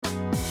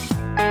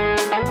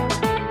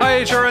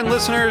HRN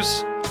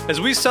listeners.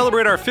 As we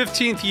celebrate our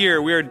 15th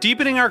year, we are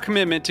deepening our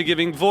commitment to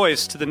giving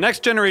voice to the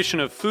next generation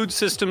of food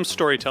systems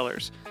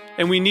storytellers,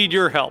 and we need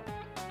your help.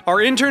 Our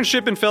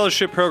internship and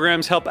fellowship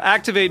programs help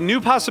activate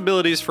new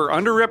possibilities for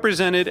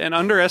underrepresented and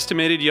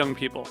underestimated young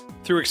people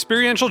through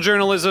experiential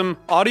journalism,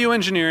 audio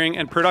engineering,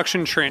 and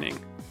production training.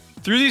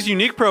 Through these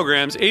unique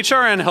programs,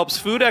 HRN helps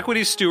food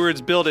equity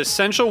stewards build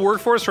essential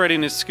workforce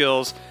readiness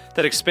skills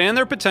that expand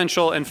their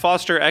potential and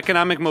foster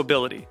economic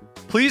mobility.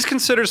 Please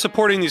consider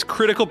supporting these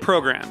critical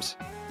programs.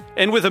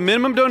 And with a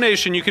minimum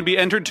donation, you can be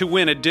entered to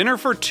win a dinner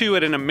for two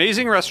at an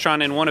amazing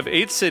restaurant in one of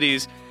 8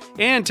 cities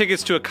and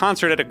tickets to a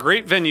concert at a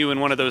great venue in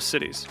one of those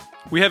cities.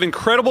 We have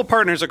incredible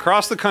partners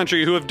across the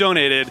country who have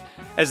donated,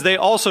 as they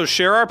also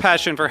share our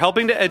passion for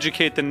helping to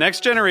educate the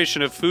next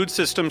generation of food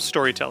systems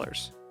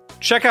storytellers.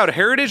 Check out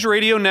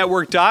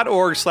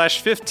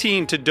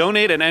heritageradionetwork.org/15 to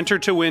donate and enter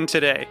to win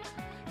today.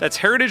 That's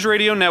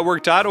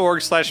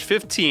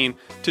heritageradionetwork.org/15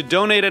 to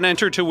donate and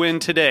enter to win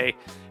today.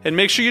 And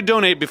make sure you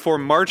donate before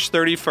March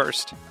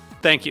 31st.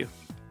 Thank you.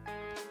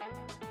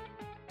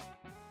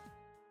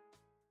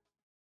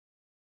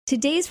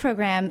 Today's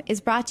program is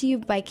brought to you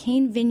by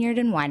Cane Vineyard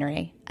and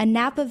Winery, a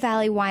Napa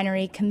Valley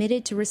winery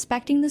committed to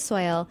respecting the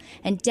soil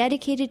and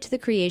dedicated to the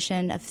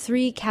creation of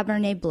 3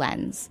 Cabernet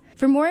blends.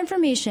 For more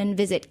information,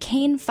 visit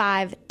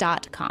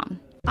cane5.com.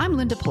 I'm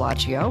Linda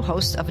Pelaccio,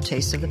 host of A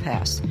Taste of the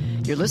Past.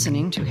 You're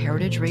listening to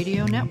Heritage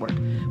Radio Network,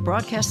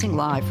 broadcasting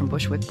live from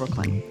Bushwick,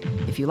 Brooklyn.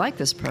 If you like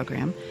this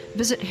program,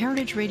 visit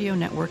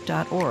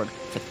heritageradionetwork.org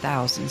for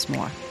thousands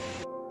more.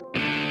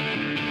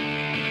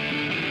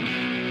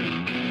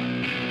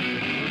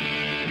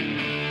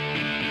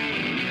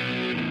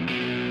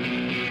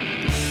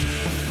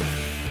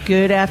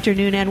 Good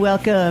afternoon and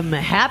welcome.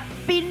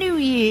 Happy New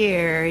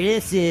Year.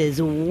 This is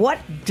What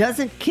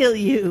Doesn't Kill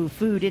You,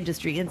 Food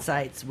Industry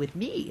Insights with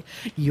me,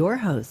 your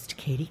host,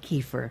 Katie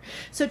Kiefer.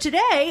 So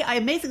today,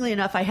 amazingly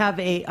enough, I have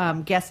a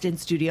guest in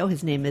studio.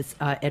 His name is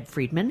Ed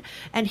Friedman,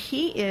 and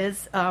he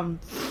is one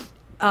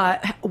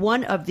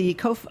of the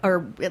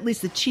or at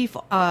least the chief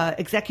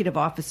executive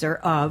officer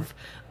of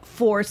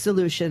For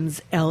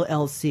Solutions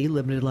LLC,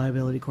 Limited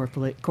Liability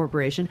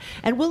Corporation.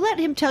 And we'll let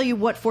him tell you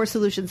what For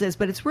Solutions is,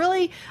 but it's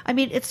really, I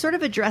mean, it sort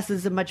of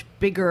addresses a much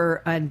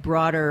bigger and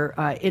broader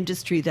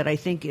industry that I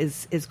think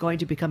is going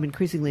to become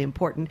increasingly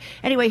important.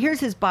 Anyway, here's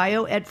his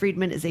bio. Ed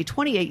Friedman is a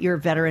 28-year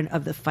veteran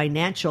of the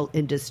financial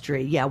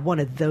industry. Yeah, one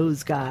of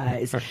those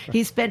guys.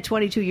 He spent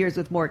 22 years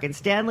with Morgan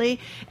Stanley,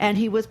 and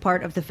he was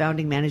part of the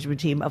founding management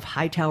team of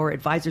Hightower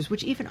Advisors,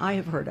 which even I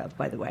have heard of,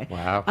 by the way.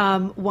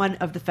 Wow. One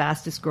of the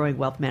fastest growing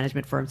wealth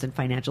management firms in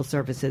financial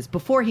services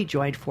before he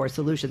joined For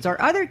Solutions.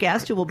 Our other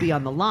guest who will be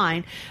on the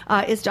line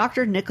is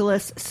Dr.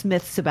 Nicholas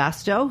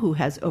Smith-Sebasto, who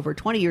has over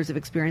 20 years of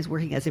experience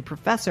working as a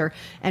professor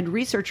and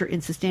researcher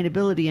in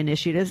sustainability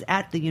initiatives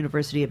at the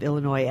University of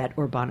Illinois at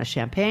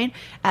Urbana-Champaign,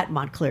 at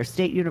Montclair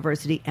State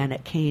University, and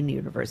at Kean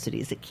University.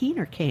 Is it Kean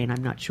or Kane?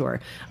 I'm not sure.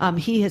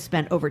 He has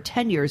spent over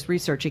 10 years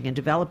researching and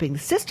developing the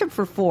system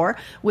for FOR,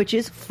 which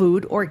is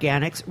Food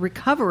Organics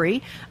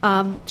Recovery,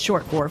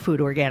 short for Food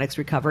Organics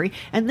Recovery.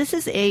 And this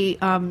is a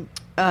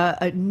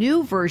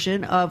new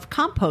version of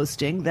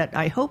composting that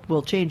I hope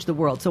will change the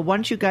world. So why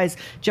don't you guys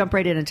jump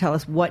right in and tell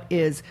us what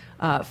is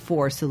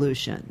For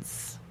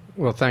Solutions?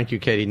 Well, thank you,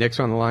 Katie. Nick's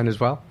on the line as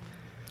well?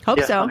 Hope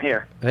yes, so. I'm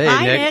here. Hey,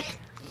 Hi, Nick.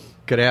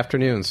 Good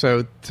afternoon.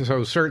 So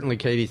certainly,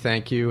 Katie,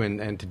 thank you,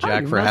 and to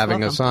Jack for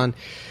having us on.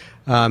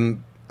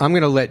 I'm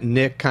going to let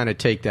Nick kind of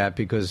take that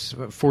because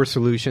For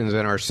Solutions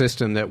and our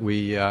system that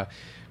we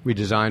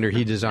designed, or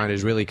he designed,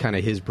 is really kind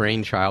of his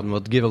brainchild, and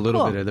we'll give a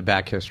little bit of the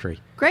back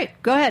history. Great.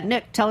 Go ahead,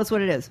 Nick. Tell us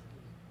what it is.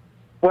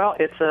 Well,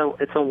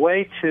 it's a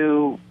way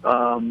to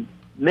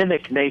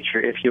mimic nature,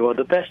 if you will.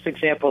 The best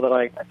example that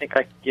I think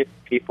I can give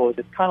people is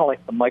it's kind of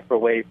like the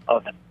microwave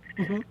oven.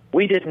 Mm-hmm.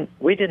 We didn't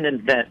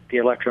invent the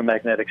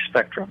electromagnetic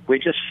spectrum. We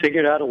just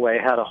figured out a way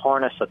how to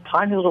harness a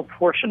tiny little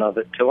portion of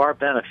it to our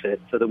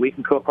benefit so that we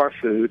can cook our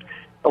food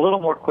a little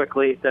more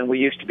quickly than we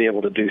used to be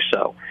able to do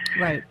so.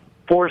 Right.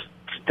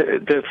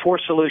 The For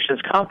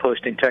Solutions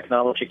composting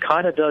technology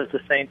kind of does the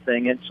same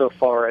thing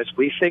insofar as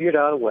we figured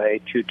out a way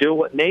to do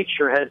what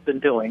nature has been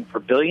doing for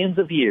billions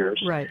of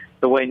years, right,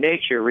 the way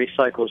nature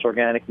recycles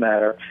organic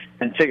matter,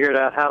 and figured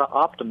out how to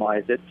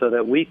optimize it so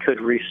that we could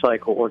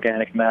recycle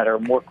organic matter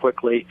more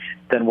quickly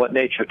than what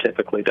nature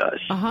typically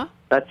does. Uh-huh.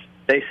 That's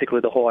basically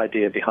the whole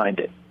idea behind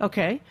it.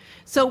 Okay,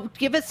 so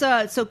give us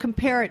so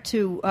compare it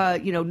to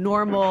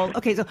normal.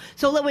 Okay,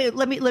 so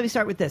let me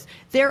start with this.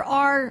 There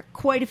are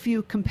quite a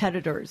few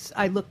competitors.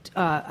 I looked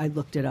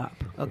it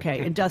up. Okay,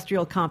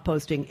 industrial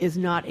composting is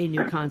not a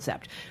new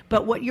concept,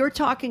 but what you're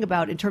talking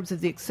about in terms of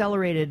the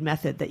accelerated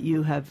method that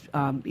you have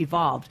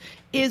evolved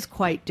is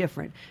quite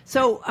different.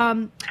 So,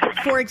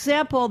 for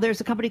example,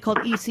 there's a company called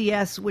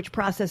ECS which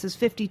processes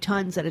 50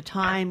 tons at a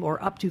time,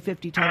 or up to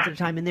 50 tons at a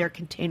time, in their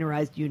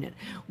containerized unit.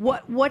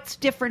 What's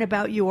different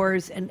about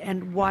yours,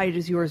 and why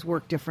does yours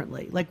work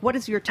differently? Like, what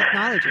is your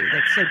technology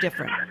that's so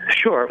different?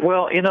 Sure.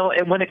 Well,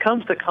 and when it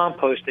comes to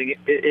composting,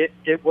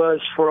 it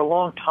was for a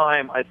long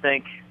time, I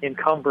think,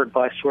 encumbered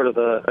by sort of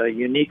a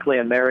uniquely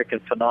American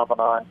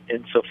phenomenon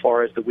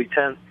insofar as that we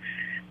tend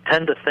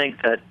to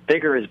think that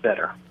bigger is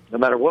better. No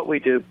matter what we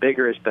do,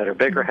 bigger is better.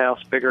 Bigger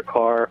house, bigger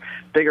car,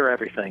 bigger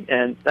everything.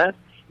 And that's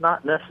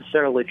not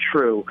necessarily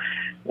true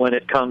when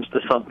it comes to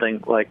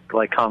something like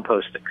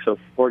composting. So,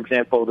 for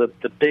example,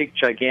 the big,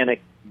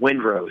 gigantic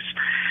windrows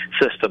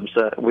systems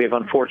that we've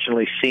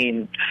unfortunately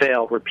seen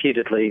fail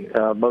repeatedly,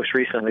 most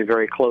recently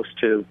very close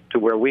to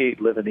where we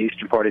live in the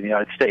eastern part of the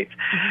United States.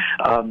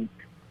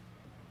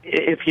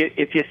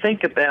 If you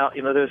think about,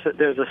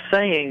 there's a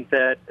saying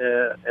that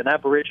an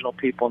Aboriginal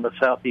people in the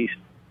southeast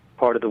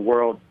part of the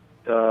world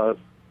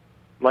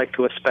like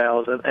to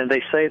espouse, and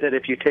they say that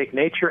if you take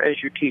nature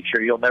as your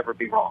teacher, you'll never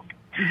be wrong.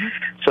 Mm-hmm.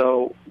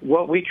 So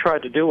what we try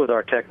to do with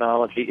our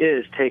technology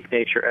is take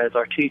nature as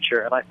our teacher,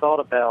 and I thought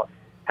about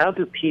how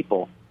do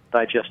people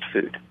digest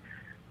food?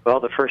 Well,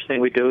 the first thing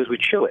we do is we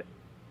chew it,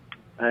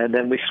 and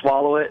then we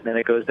swallow it, and then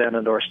it goes down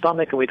into our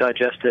stomach, and we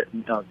digest it,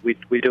 and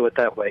we do it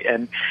that way.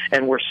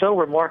 And we're so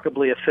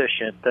remarkably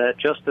efficient that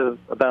just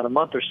about a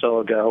month or so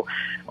ago,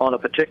 on a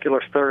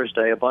particular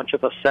Thursday, a bunch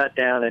of us sat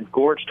down and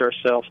gorged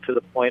ourselves to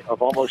the point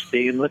of almost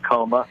being in a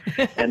coma,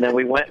 and then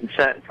we went and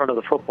sat in front of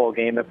the football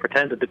game and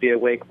pretended to be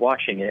awake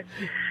watching it.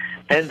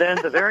 And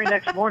then the very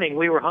next morning,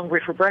 we were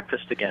hungry for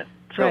breakfast again.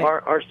 So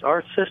right.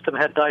 our system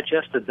had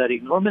digested that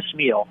enormous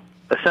meal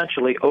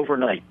essentially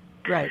overnight.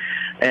 Right.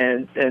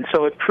 And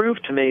so it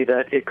proved to me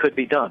that it could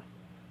be done.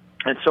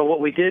 And so what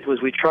we did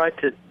was we tried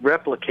to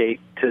replicate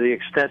to the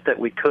extent that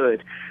we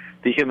could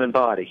the human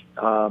body.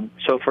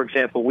 So, for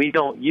example, we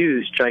don't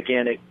use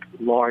gigantic,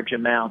 large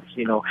amounts,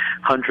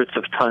 hundreds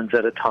of tons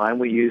at a time.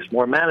 We use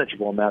more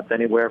manageable amounts,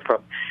 anywhere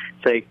from,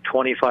 say,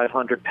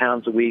 2,500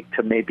 pounds a week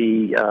to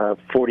maybe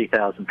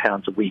 40,000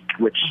 pounds a week,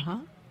 which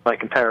by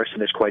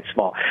comparison is quite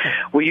small.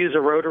 We use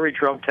a rotary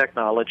drum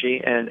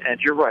technology, and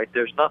you're right,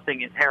 there's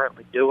nothing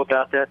inherently new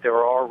about that. There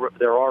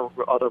are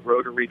other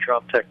rotary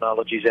drum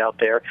technologies out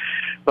there.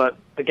 But,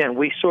 again,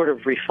 we sort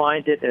of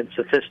refined it and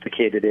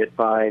sophisticated it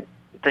by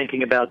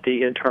thinking about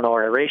the internal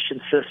aeration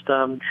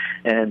system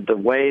and the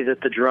way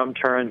that the drum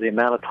turns, the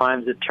amount of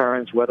times it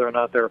turns, whether or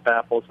not there are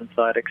baffles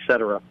inside,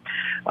 etc.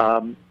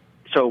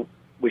 So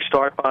we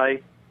start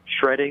by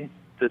shredding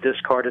the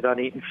discarded,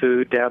 uneaten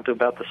food down to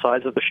about the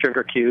size of a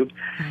sugar cube,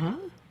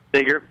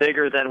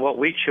 bigger than what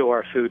we chew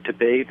our food to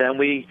be. Then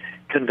we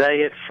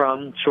convey it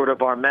from sort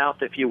of our mouth,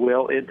 if you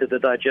will, into the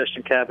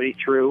digestion cavity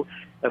through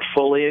a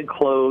fully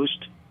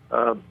enclosed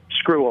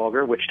screw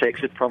auger, which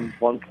takes it from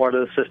one part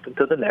of the system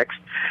to the next.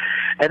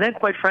 And then,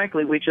 quite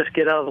frankly, we just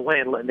get out of the way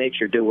and let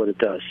nature do what it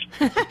does.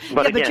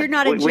 But again, but you're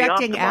not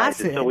injecting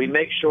acid. So we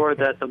make sure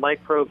that the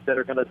microbes that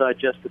are going to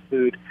digest the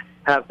food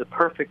have the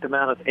perfect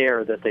amount of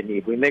air that they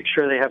need. We make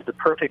sure they have the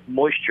perfect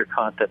moisture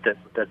content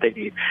that they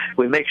need.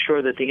 We make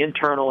sure that the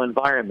internal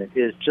environment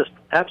is just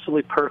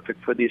absolutely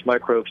perfect for these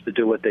microbes to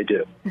do what they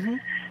do. Mm-hmm.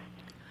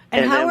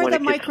 And how are the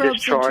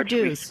microbes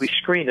introduced? We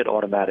screen it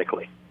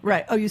automatically.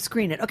 Right. Oh, you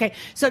screen it. Okay.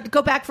 So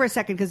go back for a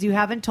second, because you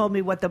haven't told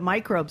me what the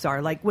microbes are.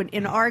 Like when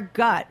in our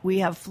gut, we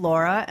have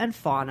flora and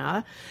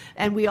fauna,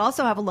 and we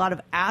also have a lot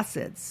of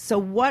acids. So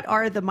what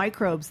are the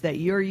microbes that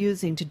you're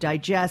using to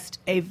digest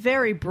a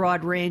very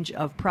broad range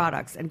of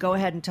products? And go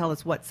ahead and tell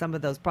us what some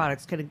of those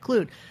products can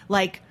include.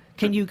 Like,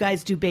 can you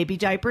guys do baby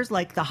diapers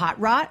like the hot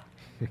rot?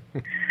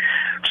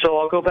 So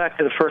I'll go back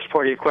to the first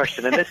part of your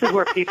question, and this is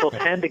where people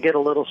tend to get a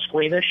little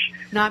squeamish.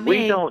 Not me.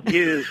 We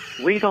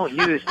don't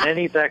use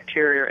any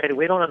bacteria, and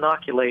we don't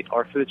inoculate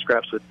our food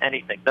scraps with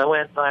anything. No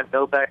enzyme,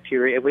 no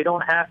bacteria, and we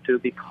don't have to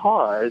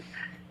because,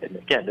 and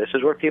again, this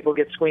is where people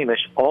get squeamish.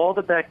 All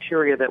the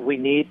bacteria that we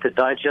need to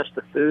digest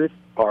the food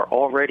are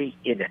already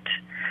in it.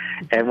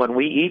 And when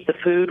we eat the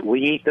food,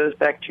 we eat those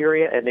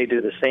bacteria, and they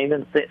do the same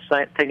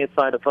thing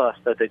inside of us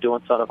that they do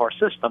inside of our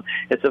system.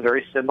 It's a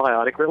very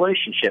symbiotic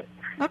relationship.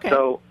 Okay.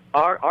 So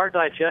our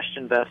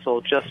digestion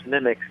vessel just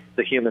mimics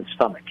the human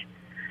stomach.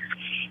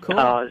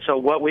 Cool. So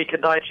what we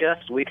can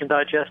digest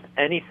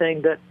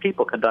anything that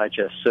people can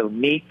digest. So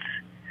meat,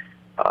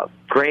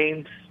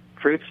 grains,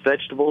 fruits,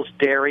 vegetables,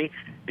 dairy.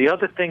 The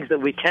other things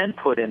that we can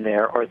put in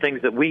there are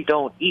things that we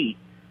don't eat,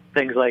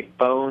 things like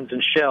bones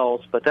and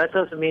shells, but that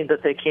doesn't mean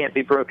that they can't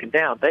be broken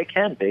down. They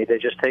can be. They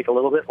just take a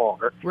little bit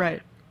longer.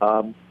 Right.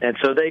 And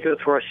so they go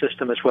through our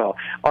system as well.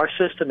 Our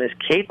system is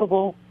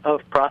capable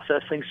of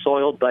processing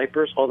soiled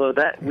diapers, although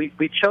that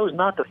we chose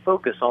not to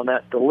focus on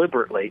that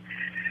deliberately.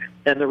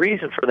 And the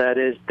reason for that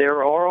is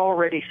there are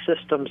already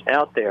systems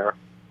out there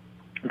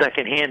that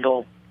can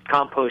handle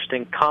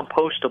composting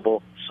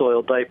compostable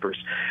soiled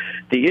diapers.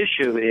 The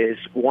issue is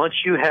once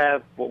you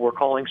have what we're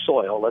calling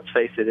soil, let's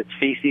face it, it's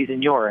feces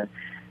and urine,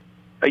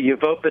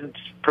 you've opened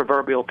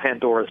proverbial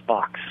Pandora's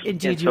box.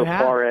 Indeed, you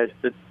have. Insofar as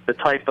the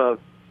type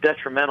of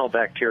detrimental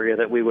bacteria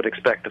that we would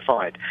expect to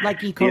find.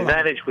 Like E. coli. The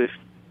advantage with...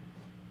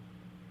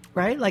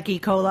 Right? Like E.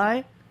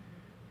 coli?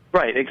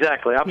 Right,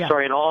 exactly. I'm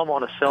sorry, and I'm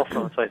on a cell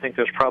phone, so I think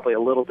there's probably a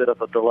little bit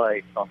of a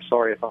delay. So I'm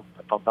sorry if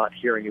I'm not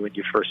hearing you when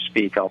you first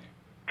speak. I'll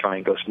try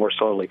and go more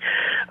slowly.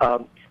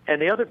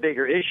 And the other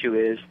bigger issue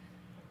is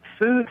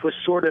food was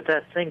sort of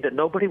that thing that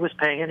nobody was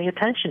paying any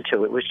attention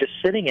to. It was just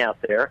sitting out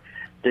there.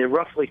 the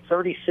roughly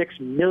 36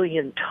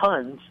 million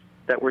tons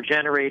that were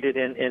generated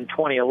in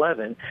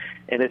 2011,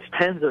 and it's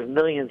tens of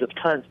millions of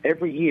tons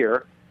every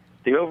year.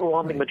 The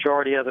overwhelming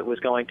majority of it was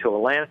going to a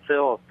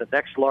landfill. The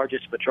next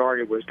largest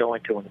majority was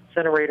going to an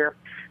incinerator,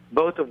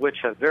 both of which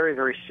have very,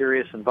 very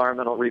serious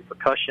environmental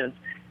repercussions.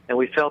 And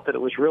we felt that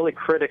it was really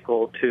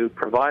critical to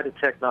provide a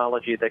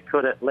technology that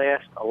could at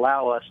last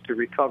allow us to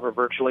recover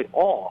virtually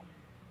all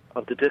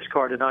of the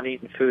discarded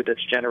uneaten food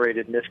that's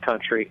generated in this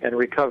country and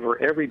recover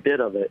every bit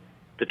of it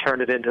to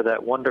turn it into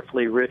that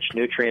wonderfully rich,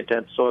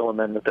 nutrient-dense soil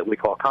amendment that we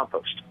call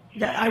compost.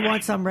 I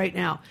want some right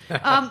now.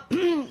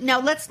 Now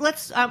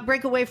let's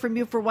break away from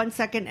you for 1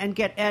 second and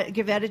give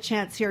Ed a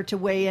chance here to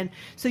weigh in.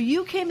 So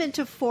you came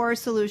into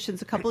Forest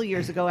Solutions a couple of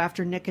years ago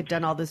after Nick had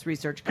done all this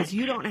research, because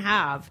you don't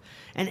have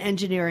an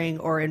engineering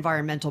or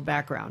environmental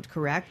background,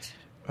 correct?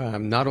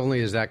 Not only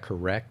is that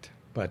correct,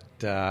 but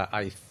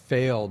I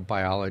failed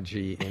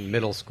biology in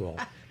middle school.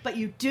 But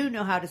you do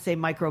know how to say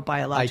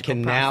microbiological I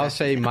can now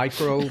say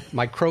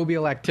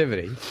microbial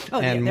activity,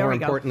 and more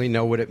importantly,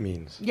 know what it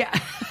means. Yeah.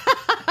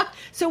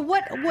 So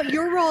what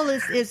your role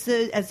is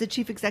as the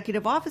chief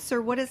executive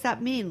officer? What does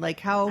that mean?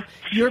 Like, how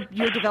you're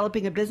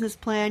developing a business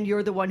plan?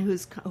 You're the one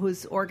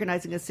who's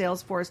organizing a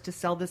sales force to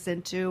sell this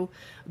into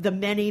the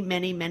many,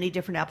 many, many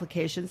different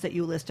applications that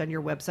you list on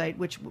your website.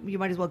 Which you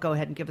might as well go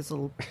ahead and give us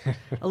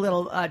a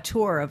little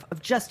tour of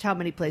just how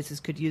many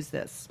places could use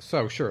this.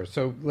 So sure.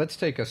 So let's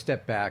take a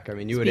step back. I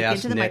mean, you would ask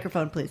into the Nick,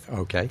 microphone, please.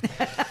 Okay.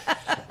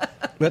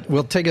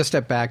 We'll take a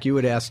step back. You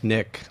would ask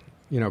Nick,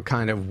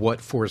 kind of what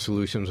Forest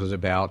Solutions was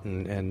about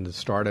and the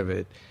start of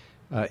it.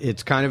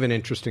 It's kind of an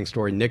interesting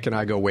story. Nick and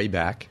I go way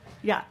back.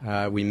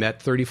 Yeah. We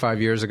met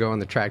 35 years ago on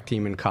the track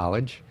team in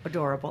college.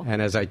 Adorable.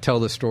 And as I tell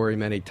the story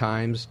many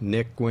times,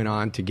 Nick went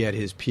on to get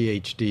his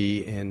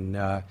PhD in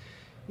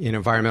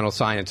environmental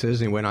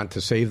sciences and went on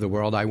to save the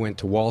world. I went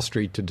to Wall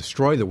Street to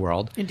destroy the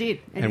world. Indeed.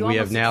 And we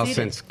have now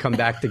since come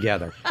back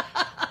together.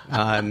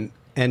 And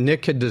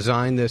Nick had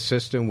designed this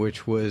system,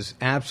 which was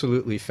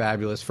absolutely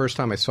fabulous. First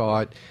time I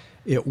saw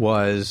it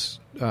was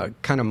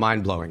kind of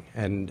mind-blowing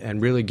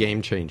and really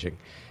game-changing,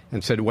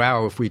 and said,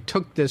 wow, if we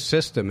took this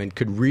system and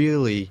could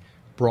really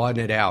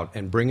broaden it out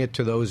and bring it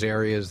to those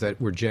areas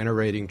that were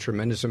generating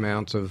tremendous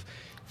amounts of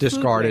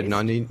discarded and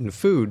uneaten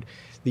food,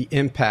 the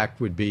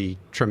impact would be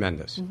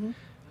tremendous.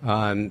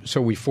 Mm-hmm.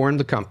 So we formed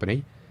the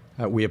company.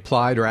 We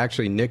applied, or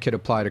actually Nick had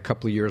applied a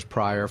couple of years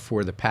prior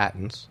for the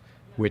patents,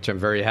 which I'm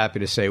very happy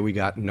to say we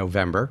got in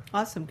November.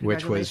 Awesome.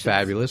 Which was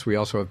fabulous. We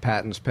also have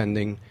patents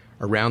pending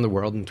around the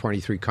world in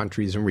 23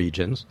 countries and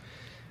regions.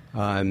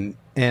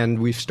 And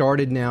we've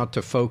started now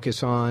to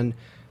focus on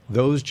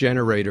those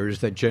generators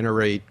that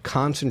generate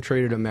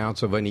concentrated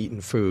amounts of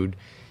uneaten food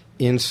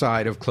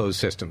inside of closed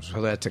systems.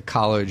 So that's a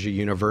college, a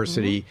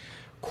university,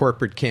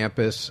 corporate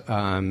campus.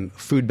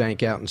 Food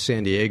Bank out in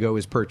San Diego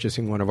is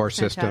purchasing one of our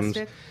systems.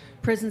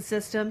 Prison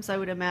systems, I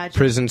would imagine.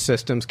 Prison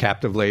systems,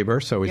 captive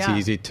labor, so it's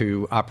easy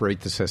to operate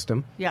the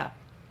system. Yeah.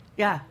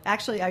 Yeah,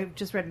 actually, I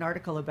just read an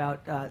article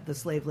about the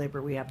slave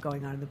labor we have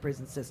going on in the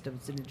prison system.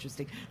 It's an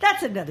interesting.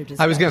 That's another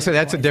discussion. I was going to say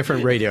that's a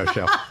different radio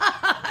show.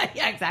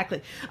 Yeah,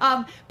 exactly.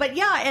 But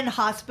yeah, and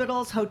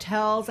hospitals,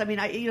 hotels. I mean,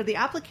 the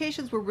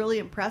applications were really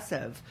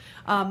impressive.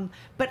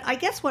 But I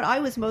guess what I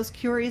was most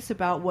curious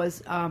about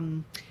was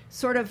having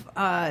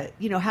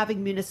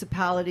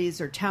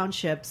municipalities or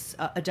townships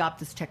adopt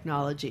this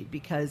technology,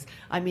 because,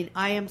 I mean,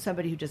 I am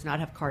somebody who does not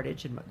have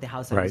cartage in the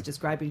house I was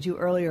describing to you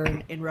earlier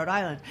in Rhode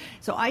Island.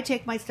 So I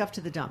take my stuff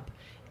to the dump.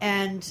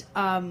 And,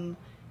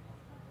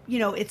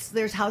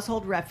 there's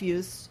household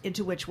refuse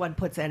into which one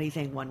puts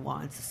anything one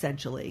wants,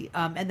 essentially.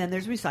 And then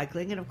there's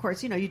recycling. And, of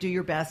course, you do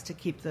your best to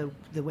keep the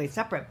waste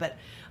separate. But,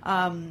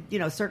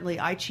 certainly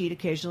I cheat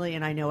occasionally,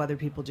 and I know other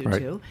people do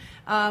too.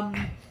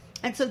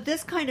 And so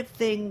this kind of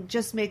thing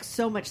just makes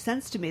so much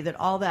sense to me, that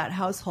all that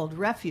household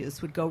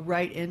refuse would go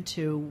right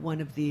into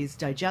one of these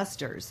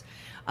digesters.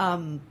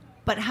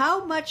 But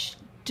how much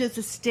does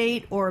the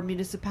state or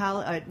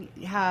municipality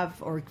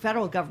have, or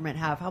federal government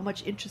have? How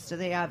much interest do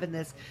they have in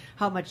this?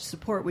 How much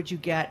support would you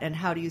get? And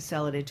how do you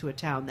sell it into a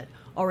town that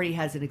already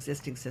has an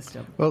existing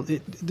system? Well,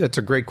 that's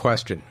a great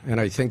question.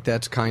 And I think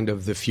that's kind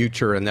of the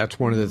future. And that's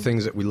one of the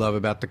things that we love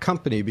about the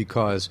company,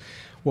 because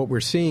what we're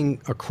seeing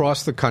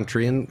across the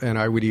country, and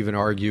I would even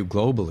argue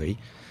globally,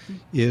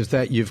 is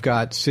that you've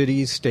got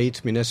cities,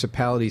 states,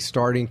 municipalities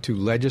starting to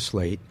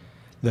legislate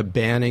the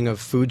banning of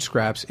food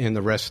scraps in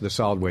the rest of the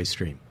solid waste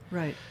stream.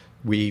 Right.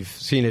 We've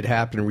seen it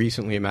happen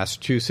recently in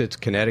Massachusetts,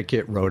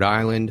 Connecticut, Rhode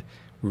Island.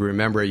 We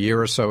remember a year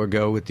or so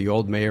ago with the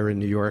old mayor in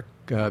New York,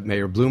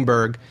 Mayor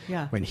Bloomberg,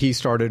 when he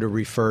started to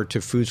refer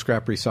to food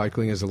scrap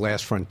recycling as the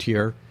last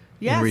frontier.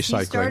 Yes, recycling.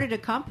 He started a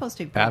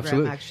composting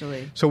program,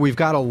 actually. So we've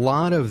got a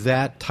lot of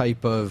that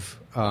type of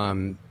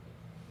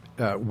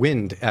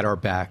wind at our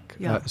back,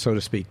 so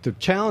to speak. The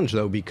challenge,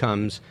 though,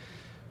 becomes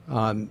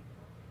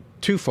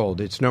twofold.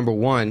 It's, number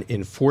one,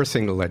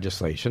 enforcing the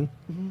legislation.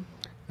 Mm-hmm.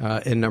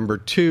 And number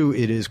two,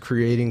 it is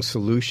creating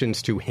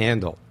solutions to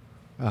handle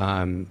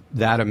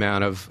that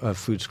amount of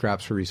food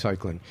scraps for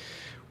recycling.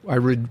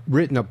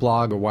 written a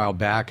blog a while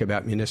back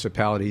about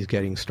municipalities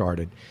getting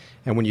started.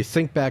 And when you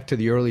think back to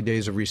the early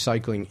days of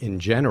recycling in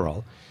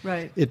general,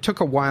 right, it took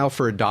a while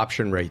for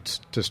adoption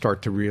rates to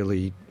start to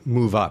really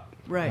move up.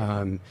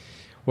 Right.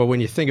 Well,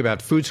 when you think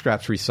about food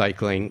scraps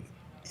recycling,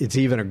 it's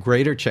even a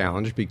greater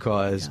challenge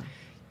because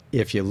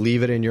if you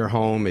leave it in your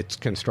home, it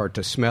can start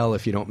to smell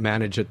if you don't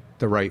manage it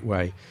the right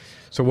way.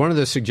 So one of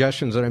the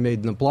suggestions that I made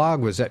in the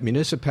blog was that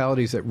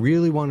municipalities that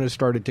really wanted to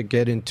start to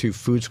get into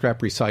food scrap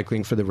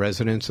recycling for the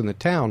residents in the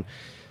town,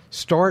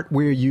 start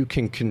where you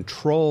can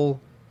control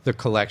the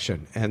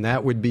collection, and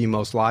that would be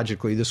most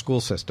logically the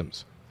school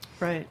systems.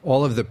 Right.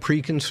 All of the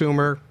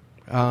pre-consumer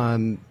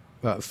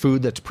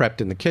food that's prepped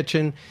in the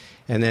kitchen,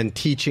 and then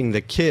teaching the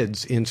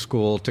kids in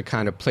school to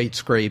kind of plate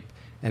scrape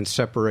and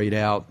separate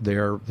out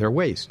their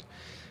waste.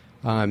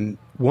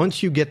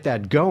 Once you get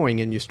that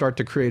going and you start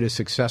to create a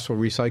successful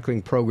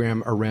recycling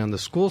program around the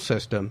school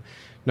system,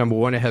 number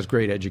one, it has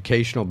great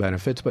educational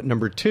benefits, but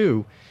number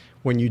two,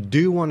 when you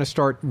do want to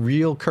start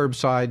real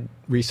curbside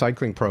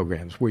recycling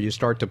programs where you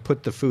start to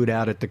put the food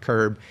out at the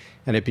curb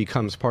and it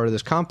becomes part of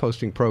this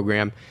composting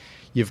program,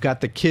 you've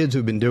got the kids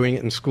who've been doing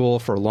it in school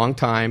for a long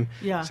time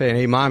saying,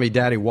 hey, Mommy,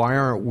 Daddy, why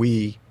aren't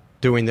we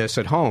doing this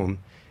at home?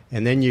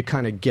 And then you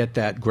kind of get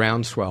that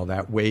groundswell,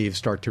 that wave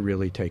start to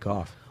really take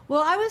off.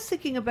 Well, I was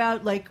thinking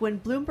about, like, when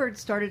Bloomberg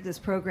started this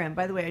program.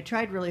 By the way, I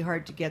tried really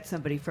hard to get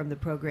somebody from the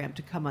program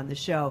to come on the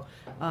show.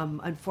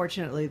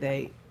 Unfortunately,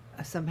 they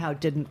somehow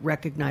didn't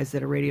recognize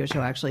that a radio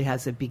show actually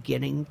has a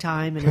beginning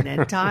time and an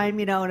end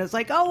time, and it's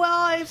like, oh, well,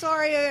 I'm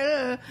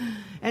sorry.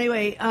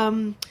 Anyway,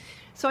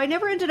 so I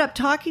never ended up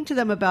talking to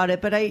them about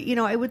it, but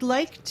I would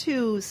like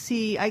to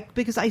see,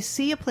 because I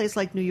see a place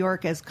like New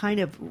York as kind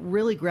of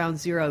really ground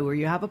zero where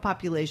you have a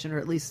population, or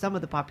at least some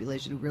of the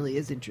population, who really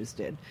is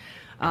interested.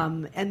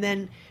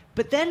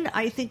 But then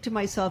I think to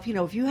myself,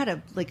 if you had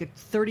a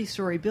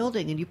 30-story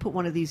building and you put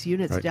one of these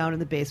units down in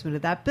the basement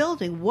of that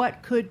building,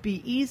 what could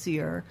be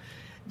easier?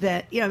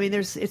 That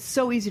it's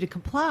so easy to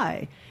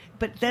comply,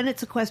 but then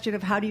it's a question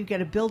of how do you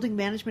get a building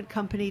management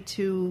company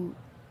to,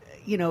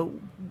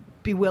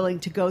 be willing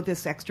to go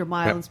this extra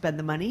mile and spend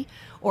the money,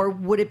 or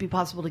would it be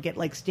possible to get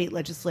state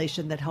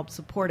legislation that helps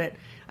support it?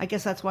 I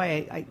guess that's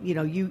why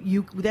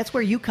you that's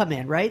where you come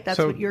in, right? That's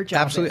what your job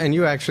absolutely is. And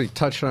you actually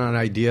touched on an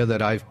idea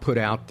that I've put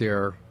out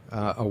there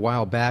a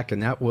while back,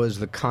 and that was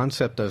the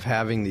concept of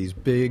having these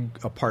big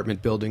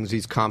apartment buildings,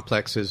 these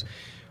complexes,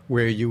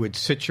 where you would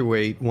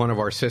situate one of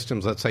our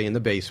systems, let's say in the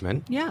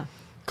basement. Yeah.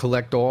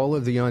 Collect all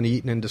of the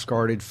uneaten and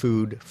discarded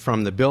food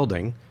from the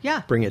building.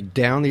 Yeah. Bring it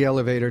down the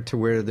elevator to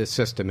where the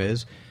system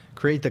is.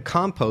 Create the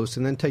compost,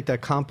 and then take that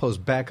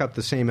compost back up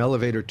the same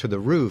elevator to the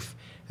roof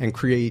and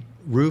create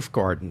roof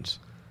gardens.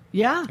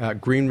 Yeah.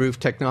 Green roof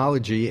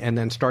technology, and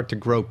then start to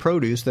grow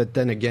produce that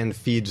then again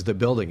feeds the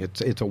building.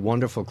 It's a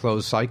wonderful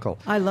closed cycle.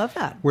 I love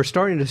that. We're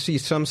starting to see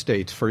some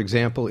states, for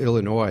example,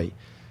 Illinois,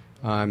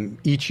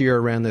 each year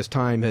around this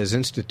time has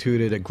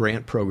instituted a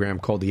grant program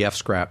called the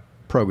F-Scrap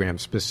program,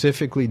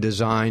 specifically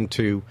designed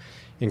to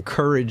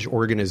encourage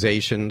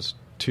organizations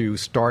to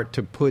start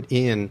to put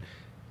in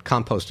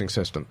composting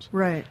systems.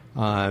 Right.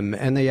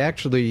 And they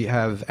actually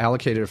have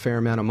allocated a fair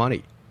amount of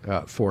money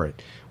for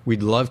it.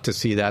 We'd love to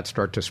see that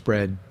start to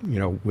spread,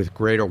 with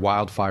greater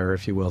wildfire,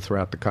 if you will,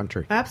 throughout the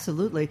country.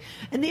 Absolutely.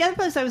 And the other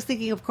place I was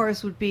thinking, of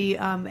course, would be,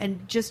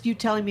 and just you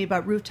telling me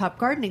about rooftop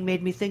gardening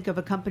made me think of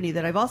a company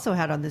that I've also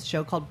had on this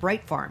show called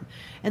Bright Farm.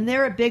 And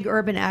they're a big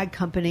urban ag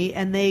company,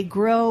 and they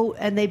grow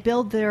and they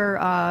build their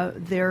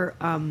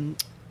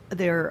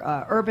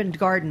urban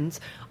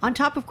gardens on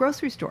top of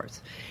grocery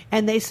stores,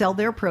 and they sell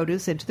their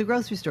produce into the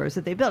grocery stores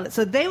that they build.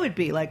 So they would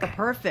be like a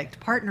perfect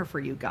partner for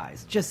you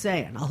guys. Just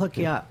saying, I'll hook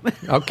you up.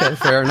 Okay,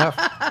 fair enough.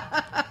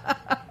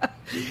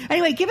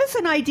 Anyway, give us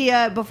an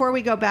idea before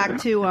we go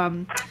back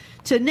to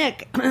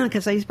Nick,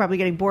 because he's probably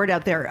getting bored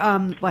out there.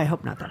 Well, I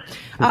hope not, though.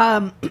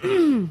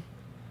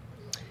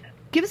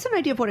 Give us an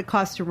idea of what it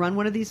costs to run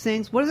one of these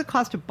things. What does it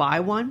cost to buy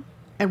one,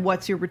 and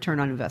what's your return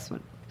on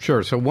investment?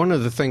 Sure. So one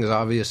of the things,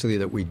 obviously,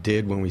 that we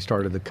did when we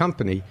started the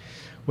company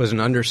was an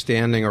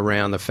understanding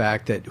around the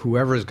fact that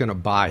whoever is going to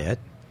buy it,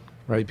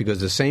 right, because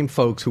the same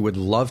folks who would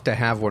love to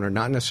have one are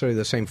not necessarily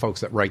the same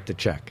folks that write the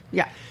check.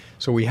 Yeah.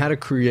 So we had to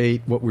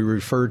create what we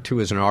referred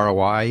to as an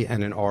ROI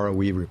and an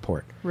ROE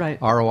report.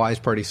 Right. ROI is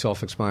pretty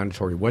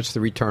self-explanatory. What's the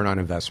return on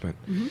investment?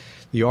 Mm-hmm.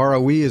 The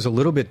ROE is a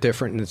little bit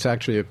different, and it's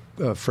actually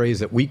a phrase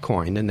that we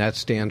coined, and that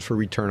stands for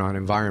return on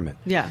environment.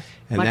 Yeah,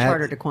 and much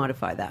harder to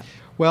quantify that.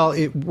 Well,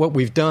 what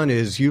we've done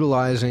is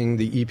utilizing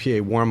the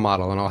EPA WARM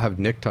model, and I'll have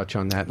Nick touch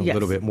on that in a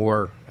little bit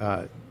more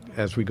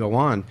as we go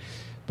on.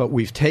 But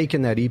we've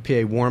taken that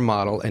EPA WARM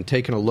model and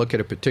taken a look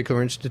at a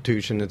particular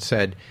institution and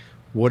said,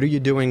 what are you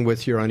doing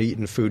with your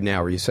uneaten food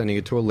now? Are you sending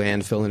it to a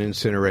landfill, an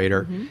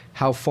incinerator? Mm-hmm.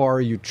 How far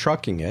are you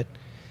trucking it?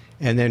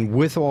 And then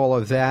with all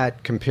of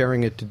that,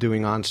 comparing it to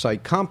doing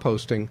on-site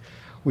composting,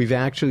 we've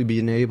actually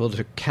been able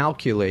to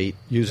calculate,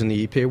 using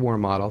the EPA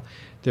WARM model,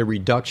 the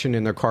reduction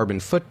in their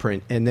carbon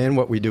footprint. And then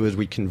what we do is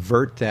we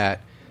convert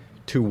that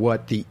to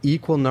what the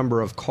equal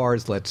number of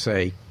cars, let's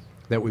say,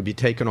 that would be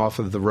taken off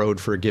of the road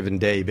for a given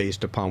day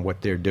based upon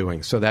what they're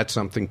doing. So that's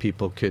something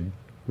people could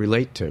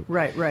relate to.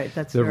 Right.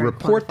 That's the very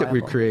report that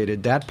we quantifiable.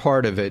 created. That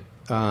part of it,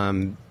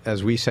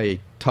 as we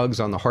say, tugs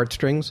on the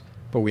heartstrings,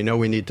 but we know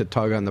we need to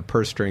tug on the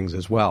purse strings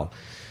as well.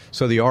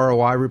 So the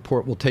ROI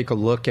report will take a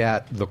look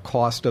at the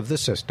cost of the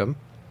system,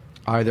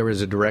 either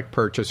as a direct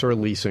purchase or a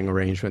leasing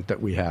arrangement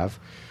that we have,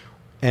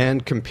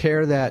 and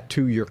compare that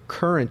to your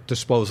current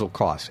disposal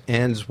costs,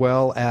 as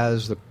well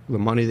as the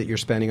money that you're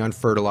spending on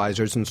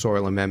fertilizers and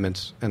soil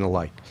amendments and the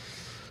like.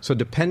 So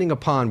depending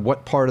upon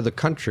what part of the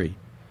country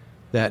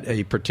that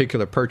a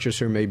particular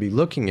purchaser may be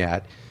looking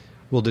at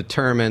will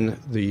determine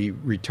the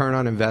return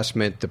on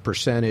investment, the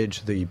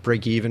percentage, the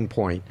break-even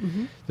point.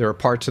 Mm-hmm. There are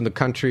parts in the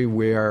country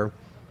where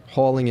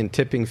hauling and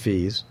tipping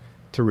fees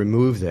to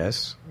remove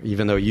this,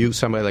 even though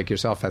somebody like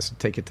yourself has to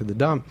take it to the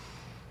dump,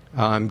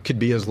 could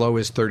be as low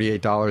as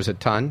 $38 a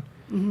ton.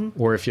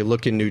 Mm-hmm. Or if you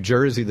look in New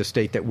Jersey, the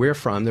state that we're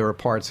from, there are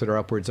parts that are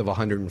upwards of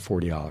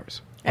 $140 a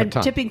And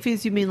ton. tipping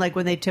fees, you mean like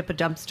when they tip a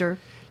dumpster?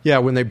 Yeah,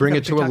 when they bring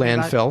it Is to that a what you're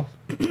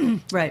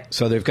landfill. Right.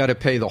 So they've got to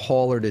pay the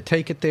hauler to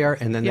take it there,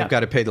 and then Yeah. they've got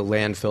to pay the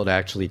landfill to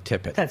actually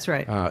tip it. That's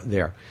right.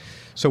 There.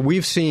 So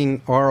we've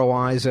seen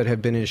ROIs that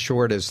have been as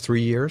short as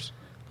 3 years,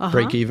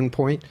 break-even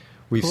point.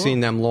 We've seen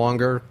them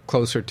longer,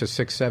 closer to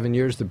 6-7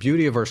 years. The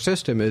beauty of our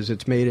system is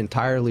it's made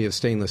entirely of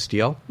stainless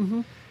steel.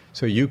 Mm-hmm.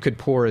 So you could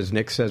pour, as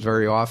Nick says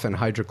very often,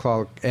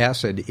 hydrochloric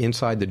acid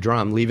inside the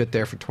drum, leave it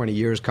there for 20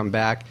 years, come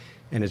back,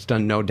 and it's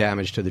done no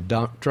damage to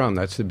the drum.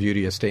 That's the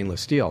beauty of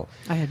stainless steel.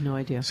 I had no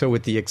idea. So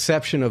with the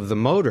exception of the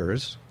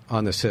motors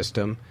on the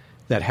system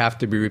that have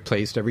to be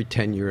replaced every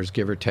 10 years,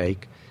 give or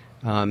take,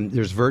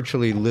 there's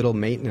virtually little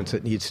maintenance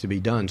that needs to be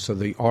done. So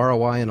the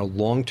ROI on a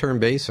long-term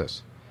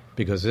basis,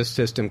 because this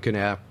system can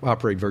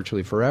operate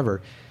virtually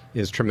forever,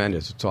 is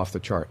tremendous. It's off the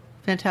chart.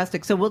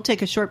 Fantastic. So we'll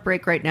take a short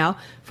break right now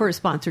for a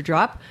sponsor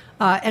drop.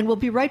 And we'll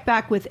be right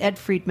back with Ed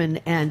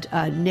Friedman and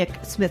Nick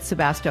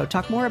Smith-Sebasto.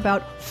 Talk more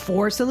about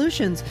 4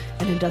 Solutions,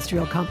 an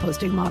industrial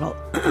composting model.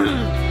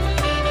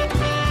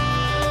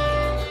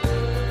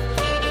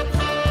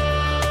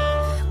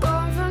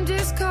 Born from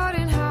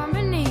discordant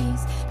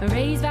harmonies,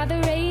 raised by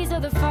the rays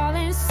of the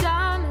falling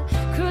sun.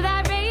 Crew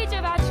that rage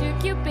of our true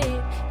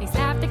Cupid, makes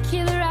life the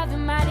killer of the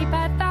mighty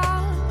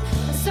python.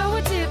 So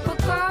we're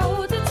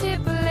typical to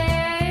typical.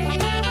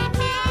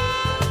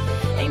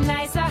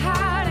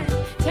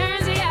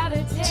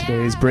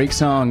 Today's break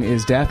song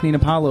is Daphne and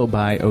Apollo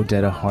by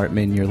Odetta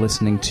Hartman. You're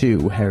listening to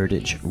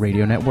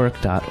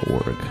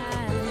heritageradionetwork.org.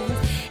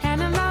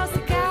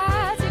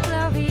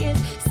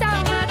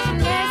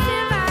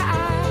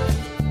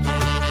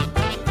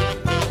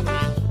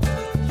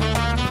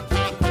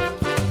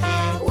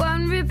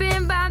 One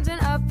ribbon bound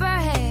and up her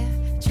hair,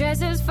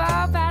 tresses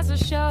fall past her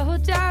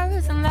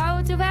shoulders, and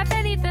low to have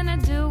anything to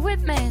do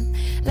with men.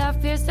 Love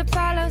pierced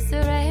Apollo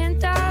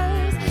surrenders,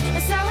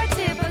 and so a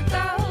typical.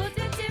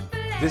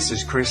 This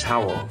is Chris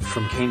Howell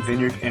from Cane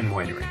Vineyard and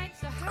Winery,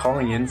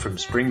 calling in from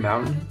Spring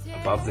Mountain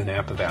above the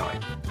Napa Valley.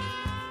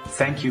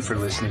 Thank you for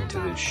listening to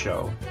this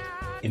show.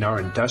 In our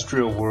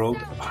industrial world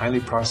of highly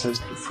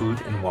processed food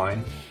and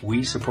wine,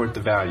 we support the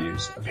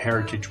values of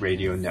Heritage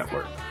Radio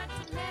Network.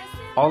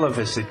 All of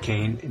us at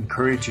Cane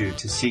encourage you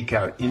to seek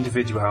out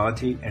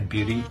individuality and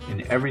beauty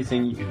in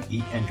everything you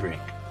eat and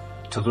drink.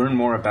 To learn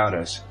more about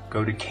us,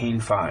 go to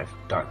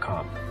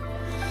cane5.com.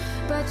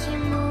 But she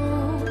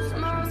moves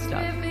more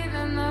swiftly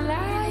than the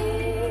lights.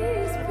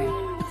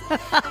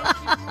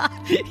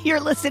 You're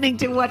listening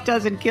to What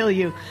Doesn't Kill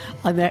You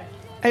on that.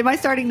 Am I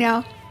starting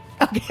now?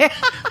 Okay.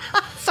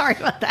 Sorry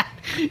about that.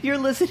 You're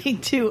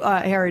listening to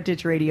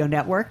Heritage Radio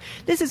Network.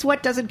 This is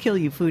What Doesn't Kill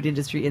You, Food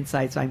Industry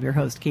Insights. I'm your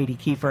host, Katie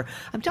Kiefer.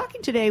 I'm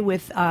talking today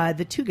with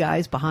the 2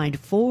 guys behind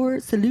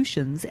 4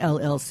 Solutions,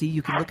 LLC.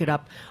 You can look it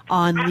up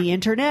on the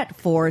internet.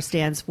 4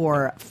 stands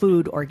for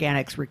Food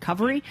Organics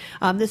Recovery.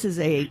 This is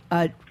an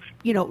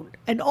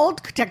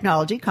old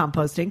technology,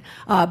 composting,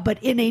 but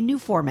in a new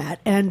format.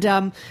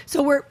 And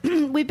so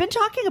we've been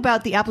talking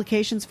about the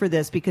applications for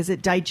this because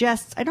it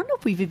digests. I don't know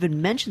if we've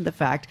even mentioned the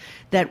fact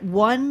that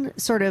one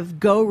sort of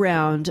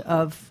go-round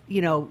of,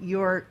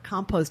 your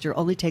composter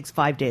only takes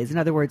 5 days. In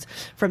other words,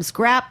 from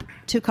scrap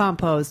to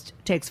compost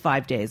takes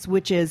 5 days,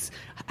 which is,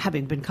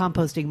 having been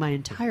composting my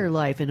entire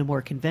life in a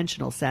more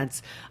conventional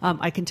sense,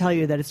 I can tell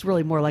you that it's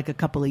really more like a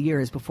couple of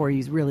years before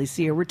you really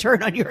see a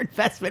return on your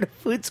investment of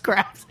food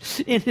scraps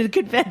in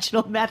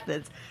conventional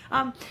methods.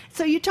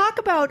 So you talk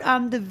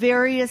about the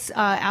various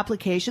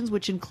applications,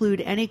 which include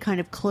any kind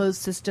of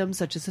closed system,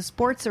 such as a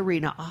sports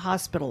arena, a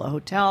hospital, a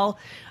hotel,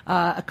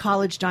 a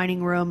college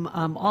dining room,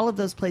 all of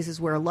those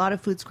places where a lot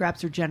of food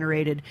scraps are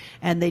generated,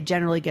 and they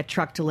generally get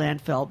trucked to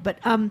landfill. But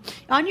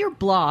on your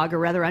blog, or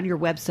rather on your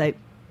website,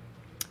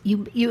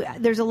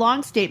 There's a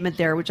long statement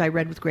there, which I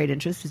read with great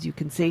interest, as you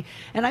can see.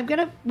 And I'm going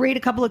to read a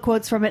couple of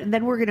quotes from it, and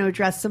then we're going to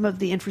address some of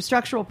the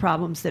infrastructural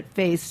problems that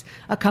face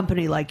a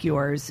company like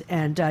yours.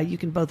 And you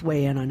can both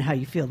weigh in on how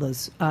you feel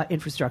those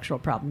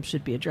infrastructural problems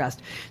should be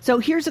addressed. So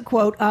here's a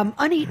quote.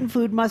 Uneaten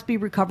food must be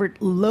recovered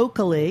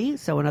locally.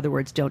 So in other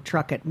words, don't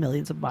truck it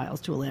millions of miles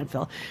to a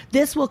landfill.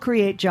 This will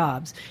create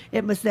jobs.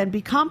 It must then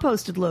be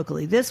composted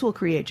locally. This will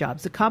create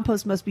jobs. The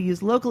compost must be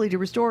used locally to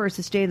restore or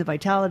sustain the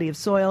vitality of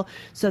soil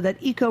so that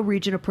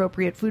eco-region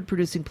appropriate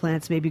food-producing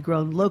plants may be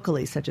grown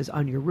locally, such as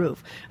on your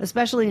roof,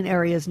 especially in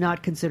areas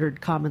not considered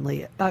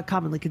commonly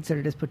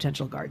considered as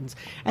potential gardens.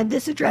 And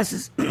this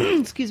addresses,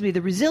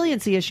 the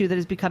resiliency issue that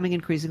is becoming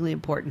increasingly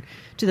important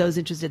to those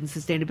interested in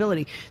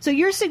sustainability. So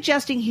you're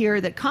suggesting here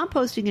that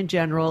composting in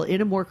general,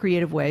 in a more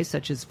creative way,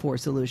 such as 4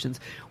 Solutions,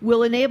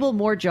 will enable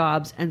more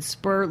jobs and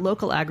spur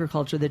local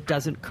agriculture that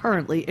doesn't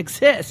currently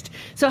exist.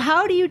 So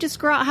how do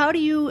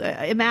you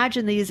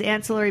imagine these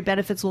ancillary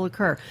benefits will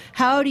occur?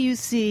 How do you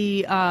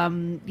see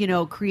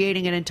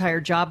creating an entire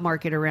job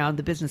market around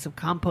the business of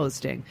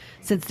composting,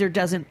 since there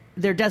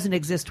doesn't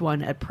exist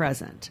one at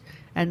present?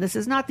 And this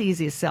is not the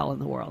easiest sell in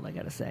the world, I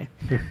got to say.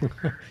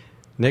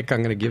 Nick, I'm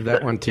going to give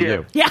that one to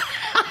you. Yeah.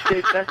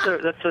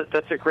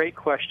 That's a great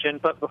question.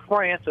 But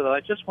before I answer that,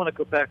 I just want to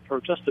go back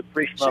for just a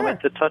brief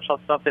moment to touch on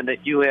something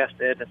that you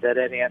asked Ed and that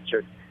Ed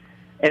answered.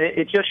 And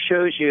it just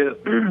shows you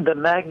the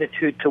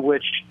magnitude to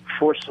which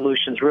 4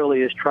 Solutions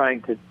really is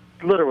trying to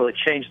literally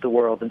change the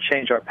world and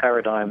change our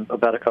paradigm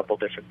about a couple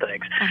different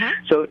things.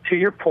 So to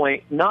your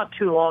point, not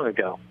too long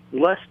ago,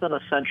 less than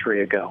a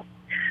century ago,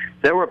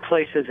 there were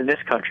places in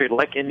this country,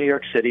 like in New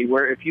York City,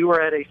 where if you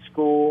were at a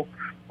school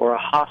or a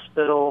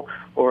hospital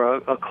or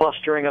a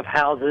clustering of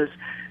houses,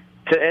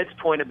 to Ed's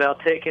point about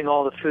taking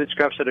all the food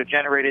scraps that are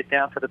generated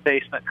down to the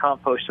basement,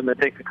 compost them, and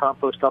take the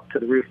compost up to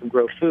the roof and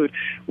grow food,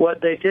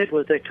 what they did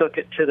was they took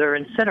it to their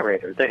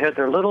incinerator. They had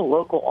their little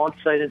local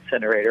on-site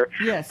incinerator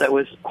that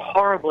was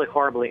horribly,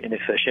 horribly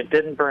inefficient,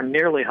 didn't burn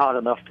nearly hot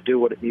enough to do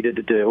what it needed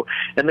to do,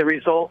 and the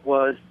result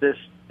was this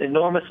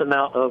enormous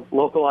amount of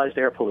localized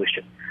air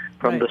pollution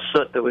from the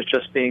soot that was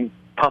just being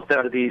pumped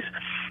out of these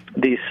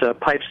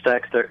pipe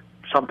stacks that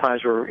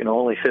sometimes were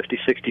only 50,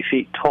 60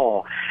 feet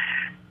tall.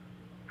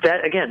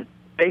 That, again,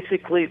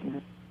 basically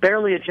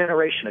barely a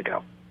generation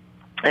ago.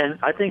 And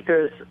I think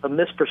there's a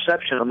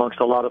misperception amongst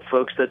a lot of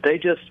folks that they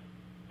just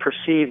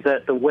perceive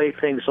that the way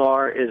things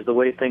are is the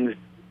way things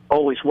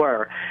always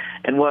were.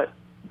 And what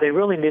they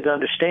really need to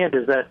understand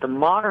is that the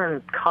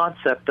modern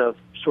concept of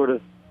sort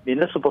of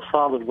municipal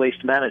solid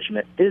waste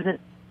management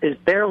is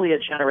barely a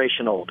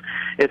generation old.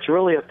 It's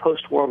really a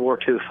post-World War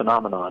II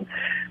phenomenon.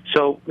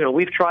 So,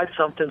 we've tried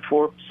something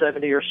for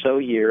 70 or so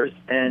years,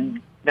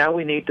 and now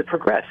we need to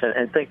progress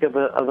and think of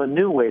a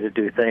new way to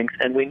do things,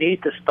 and we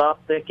need to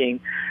stop thinking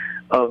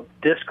of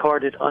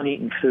discarded,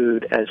 uneaten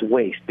food as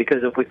waste,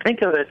 because if we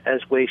think of it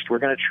as waste, we're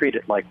going to treat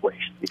it like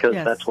waste, because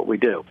that's what we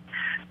do.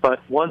 But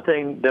one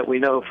thing that we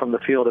know from the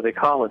field of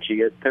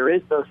ecology is there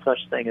is no such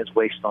thing as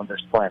waste on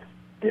this planet.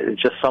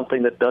 It's just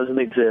something that doesn't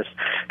exist.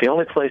 The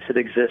only place it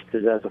exists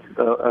is as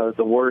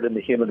a word in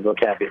the human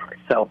vocabulary.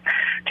 So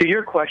to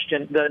your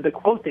question, the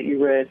quote that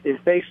you read is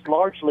based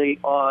largely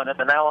on an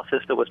analysis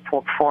that was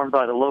performed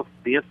by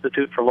the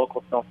Institute for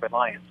Local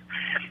Self-Reliance.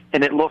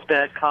 And it looked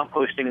at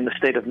composting in the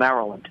state of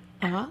Maryland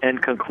and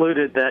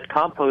concluded that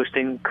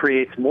composting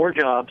creates more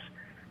jobs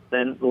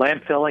than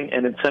landfilling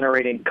and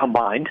incinerating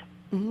combined,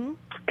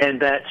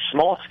 and that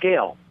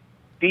small-scale,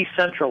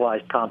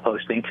 decentralized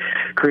composting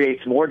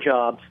creates more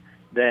jobs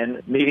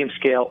than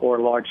medium-scale or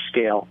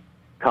large-scale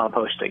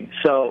composting.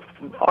 So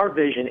our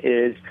vision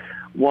is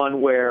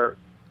one where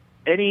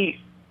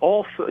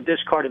all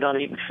discarded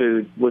uneaten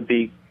food would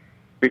be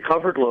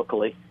recovered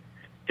locally.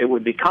 It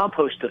would be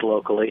composted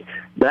locally.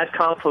 That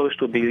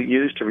compost would be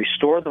used to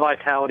restore the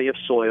vitality of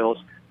soils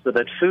so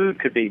that food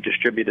could be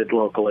distributed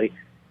locally.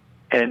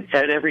 And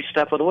at every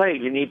step of the way,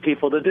 you need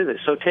people to do this.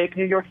 So take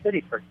New York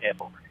City, for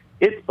example.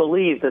 It's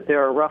believed that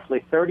there are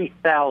roughly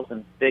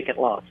 30,000 vacant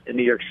lots in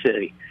New York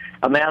City,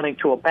 amounting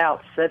to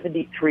about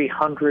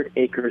 7,300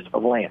 acres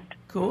of land.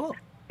 Cool.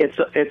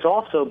 It's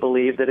also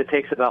believed that it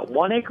takes about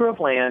 1 acre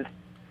of land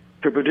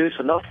to produce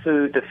enough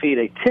food to feed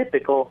a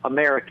typical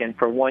American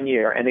for 1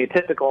 year, and a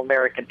typical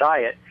American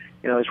diet,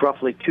 is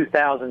roughly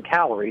 2,000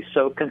 calories.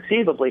 So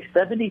conceivably,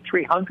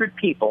 7,300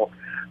 people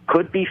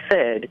could be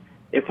fed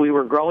if we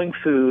were growing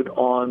food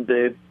on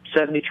the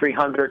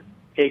 7,300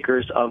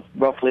 acres of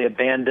roughly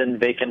abandoned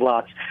vacant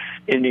lots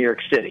in New York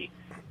City.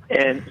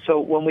 And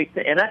so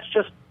and that's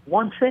just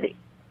one city.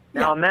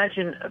 Now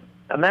imagine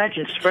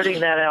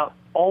spreading that out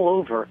all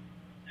over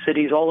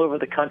cities all over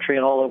the country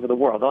and all over the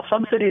world. Now,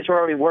 some cities are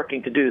already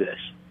working to do this.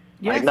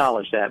 I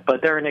acknowledge that,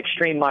 but they're an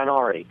extreme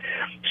minority.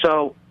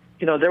 So,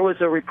 there was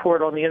a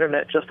report on the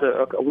internet just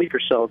a week or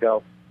so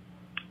ago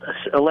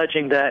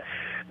alleging that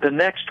the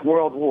next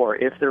world war,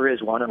 if there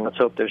is one, and let's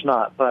hope there's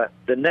not, but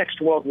the next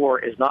world war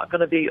is not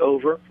going to be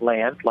over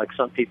land, like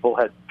some people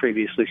had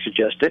previously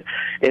suggested.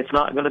 It's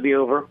not going to be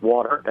over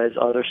water, as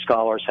other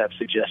scholars have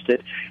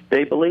suggested.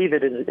 They believe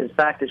it, in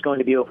fact, is going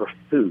to be over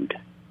food.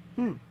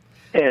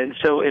 And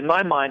so in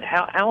my mind,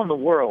 how in the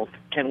world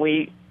can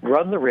we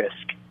run the risk,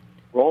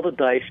 roll the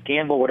dice,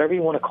 gamble, whatever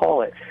you want to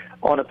call it,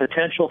 on a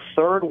potential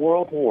third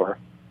world war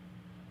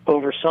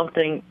over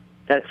something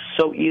that's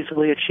so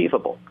easily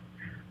achievable?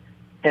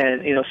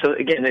 And, so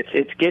again,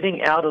 it's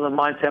getting out of the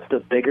mindset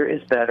of bigger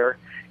is better.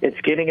 It's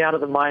getting out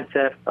of the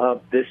mindset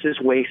of this is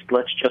waste,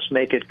 let's just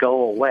make it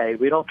go away.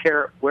 We don't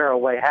care where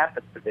away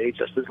happens to be,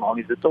 just as long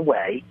as it's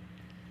away.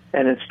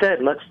 And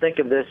instead, let's think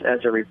of this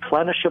as a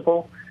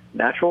replenishable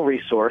natural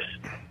resource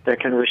that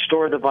can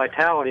restore the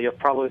vitality of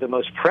probably the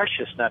most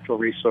precious natural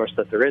resource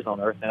that there is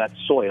on Earth, and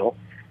that's soil,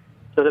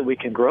 so that we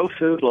can grow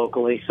food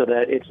locally, so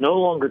that it's no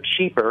longer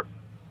cheaper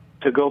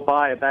to go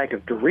buy a bag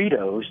of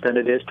Doritos than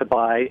it is to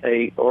buy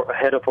a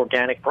head of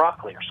organic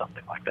broccoli or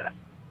something like that.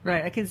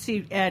 Right. I can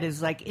see Ed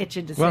is like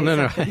itching to say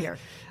something here.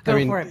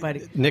 Go for it,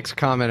 buddy. Nick's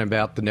comment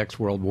about the next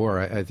world war,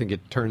 I think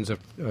it turns a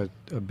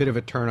bit of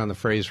a turn on the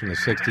phrase from the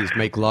 60s,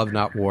 make love,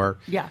 not war.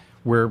 Yeah.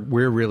 We're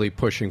really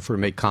pushing for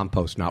make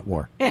compost, not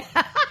war.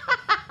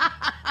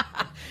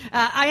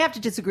 I have to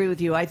disagree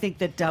with you. I think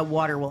that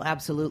water will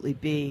absolutely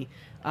be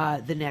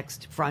the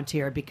next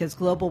frontier, because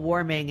global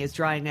warming is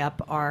drying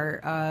up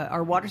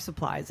our water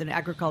supplies, and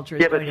agriculture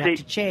is going to have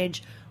to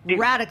change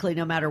radically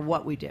no matter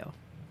what we do.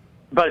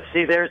 But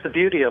see, there's the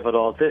beauty of it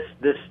all.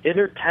 This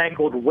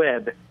intertangled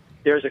web,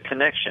 there's a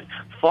connection.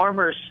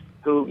 Farmers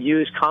who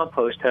use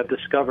compost have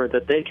discovered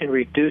that they can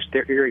reduce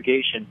their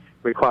irrigation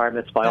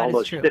requirements by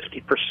almost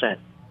 50%.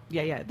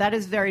 Yeah, that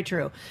is very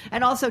true.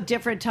 And also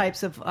different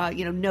types of,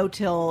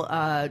 no-till,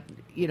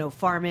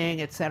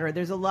 farming, et cetera.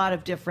 There's a lot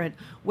of different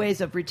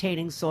ways of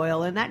retaining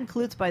soil, and that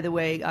includes, by the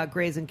way,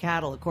 grazing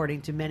cattle,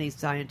 according to many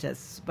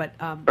scientists, but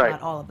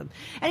not all of them.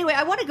 Anyway,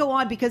 I want to go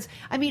on because,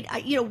 I'm going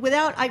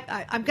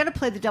to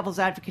play the devil's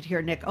advocate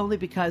here, Nick, only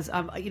because,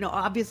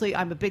 obviously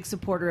I'm a big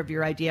supporter of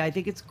your idea. I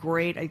think it's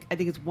great. I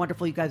think it's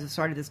wonderful you guys have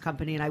started this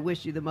company, and I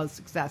wish you the most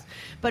success.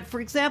 But, for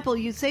example,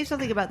 you say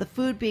something about the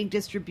food being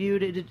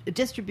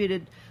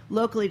distributed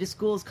locally to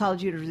schools,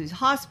 college, universities,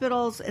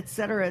 hospitals, et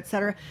cetera, et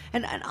cetera.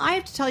 And I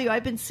have to tell you,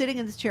 I've been sitting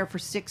in this chair for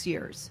 6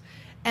 years.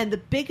 And the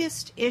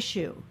biggest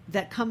issue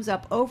that comes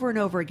up over and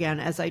over again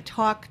as I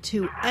talk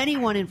to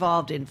anyone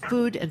involved in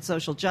food and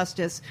social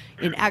justice,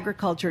 in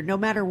agriculture, no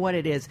matter what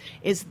it is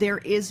there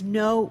is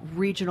no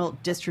regional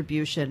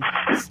distribution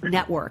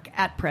network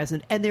at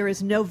present, and there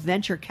is no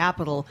venture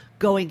capital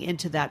going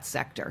into that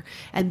sector.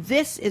 And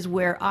this is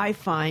where I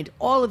find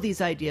all of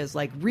these ideas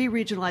like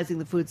re-regionalizing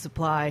the food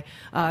supply,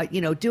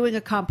 doing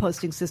a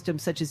composting system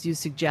such as you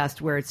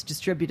suggest where it's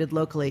distributed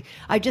locally.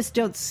 I just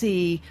don't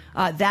see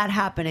that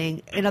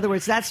happening. In other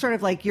words, that's sort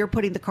of like you're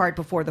putting the cart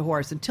before the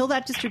horse. Until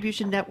that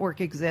distribution network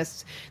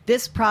exists,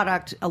 this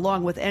product,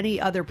 along with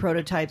any other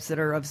prototypes that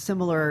are of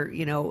similar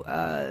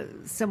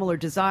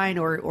design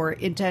or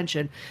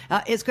intention,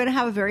 is going to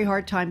have a very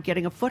hard time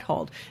getting a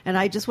foothold. And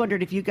I just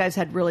wondered if you guys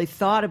had really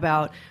thought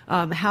about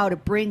how to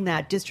bring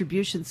that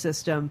distribution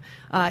system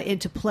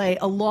into play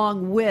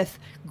along with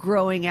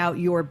growing out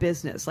your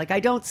business. Like, I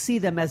don't see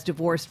them as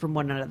divorced from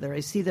one another. I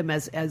see them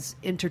as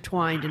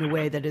intertwined in a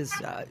way that is,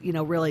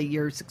 really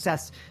your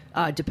success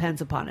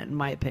depends upon it, in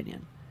my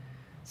opinion.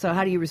 So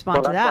how do you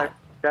respond to that?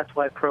 That's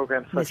why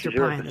programs such as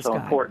yours are so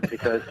important,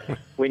 because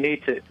we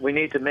need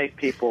to make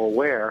people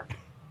aware,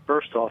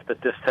 first off,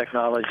 that this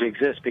technology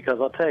exists. Because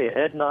I'll tell you,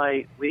 Ed and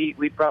I,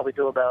 we probably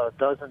do about a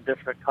dozen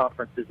different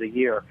conferences a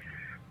year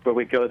where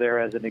we go there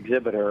as an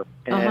exhibitor,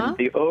 and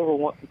the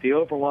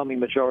overwhelming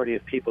majority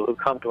of people who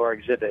come to our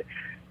exhibit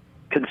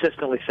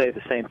consistently say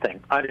the same thing.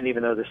 I didn't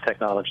even know this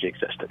technology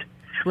existed.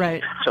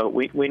 Right. So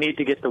we need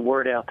to get the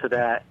word out to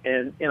that.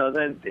 And,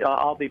 then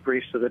I'll be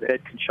brief so that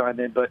Ed can chime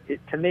in. But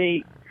to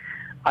me,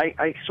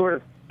 I sort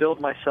of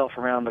build myself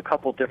around a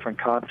couple different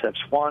concepts.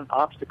 One,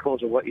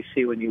 obstacles are what you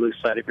see when you lose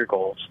sight of your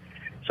goals.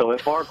 So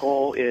if our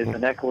goal is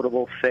an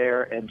equitable,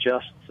 fair, and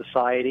just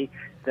society,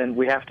 then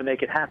we have to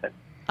make it happen.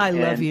 I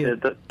love you.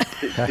 The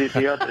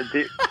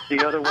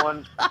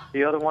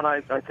other one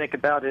I think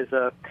about is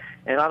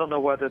and I don't know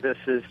whether this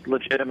is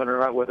legitimate or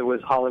not, whether it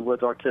was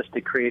Hollywood's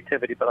artistic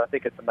creativity, but I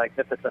think it's a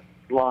magnificent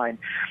line.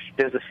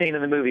 There's a scene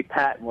in the movie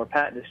Patton where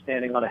Patton is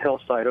standing on a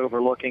hillside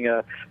overlooking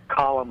a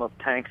column of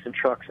tanks and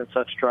trucks and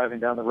such driving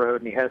down the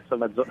road, and he has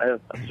some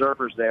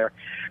observers there,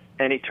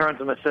 and he turns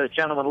to them and says,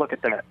 "Gentlemen, look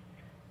at that.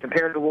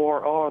 Compared to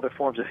war, all other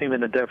forms of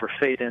human endeavor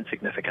fade in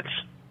significance."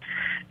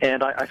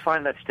 And I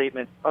find that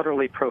statement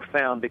utterly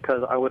profound,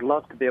 because I would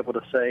love to be able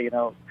to say,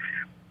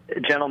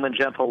 gentlemen,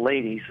 gentle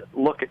ladies,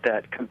 look at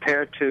that.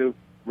 Compared to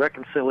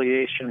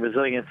reconciliation,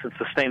 resilience, and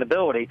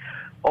sustainability,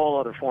 all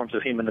other forms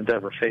of human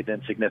endeavor fade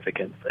in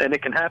significance. And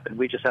it can happen.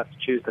 We just have to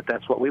choose that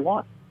that's what we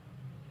want.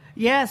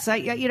 Yes, I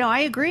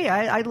agree.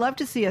 I'd love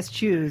to see us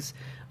choose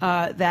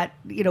that,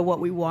 what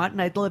we want.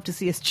 And I'd love to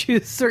see us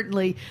choose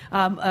certainly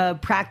a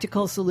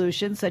practical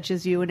solution, such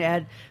as you and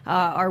Ed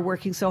are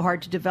working so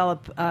hard to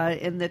develop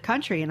in the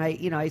country. And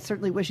I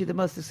certainly wish you the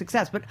most of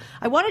success. But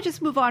I want to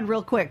just move on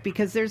real quick,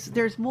 because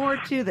there's more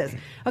to this.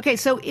 Okay,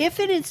 so if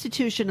an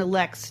institution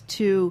elects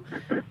to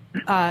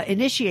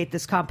initiate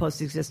this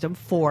composting system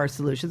for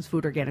Solutions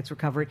Food Organics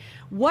Recovery,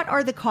 what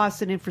are the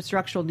costs and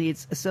infrastructural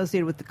needs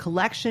associated with the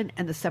collection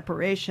and the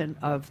separation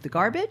of the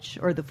garbage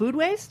or the food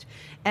waste?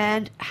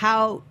 And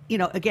how,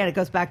 again, it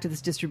goes back to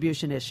this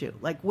distribution issue.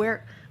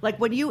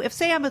 If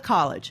say I'm a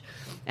college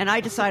and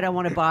I decide I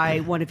want to buy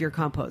one of your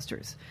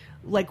composters,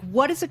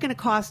 what is it going to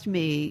cost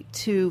me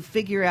to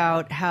figure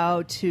out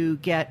how to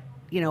get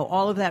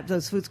all of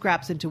those food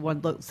scraps into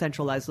one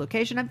centralized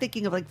location? I'm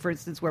thinking of, for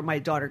instance, where my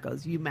daughter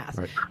goes, UMass.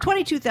 Right.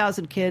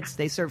 22,000 kids,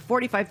 they serve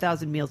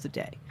 45,000 meals a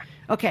day.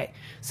 Okay,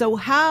 so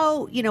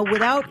how,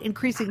 without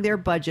increasing their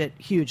budget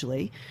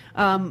hugely,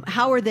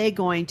 how are they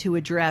going to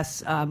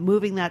address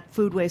moving that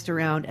food waste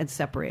around and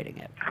separating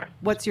it?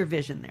 What's your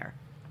vision there?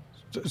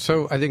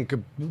 So I think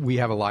we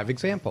have a live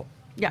example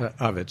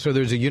of it. So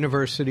there's a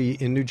university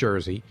in New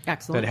Jersey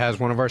that has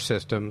one of our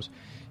systems.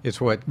 It's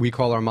what we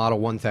call our Model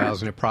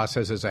 1000. It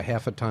processes a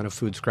half a ton of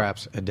food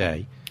scraps a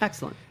day.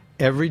 Excellent.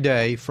 Every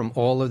day from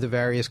all of the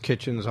various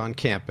kitchens on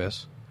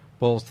campus,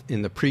 both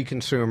in the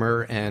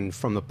pre-consumer and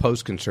from the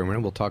post-consumer,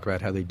 and we'll talk about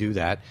how they do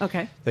that.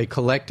 Okay. They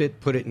collect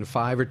it, put it in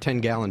 5 or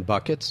 10-gallon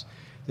buckets.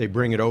 They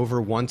bring it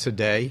over once a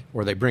day,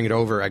 or they bring it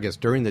over, I guess,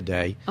 during the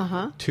day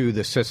to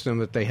the system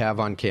that they have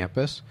on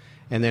campus.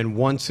 And then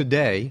once a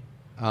day,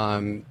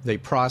 they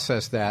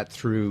process that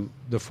through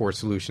the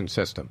 4Solution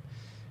system.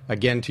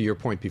 Again, to your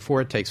point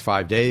before, it takes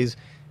 5 days.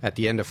 At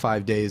the end of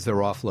 5 days, they're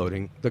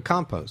offloading the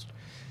compost.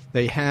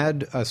 They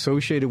had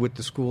associated with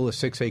the school a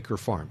 6-acre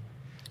farm.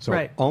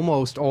 So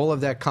almost all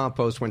of that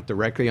compost went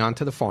directly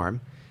onto the farm.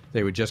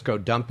 They would just go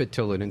dump it,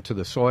 till it into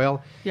the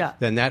soil. Yeah.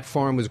 Then that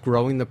farm was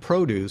growing the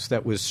produce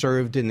that was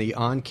served in the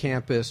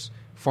on-campus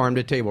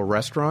farm-to-table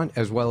restaurant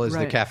as well as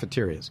the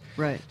cafeterias.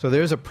 Right. So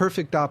there's a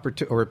perfect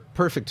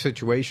perfect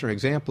situation or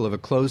example of a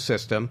closed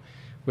system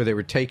where they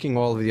were taking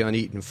all of the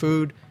uneaten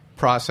food,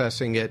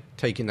 processing it,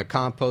 taking the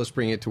compost,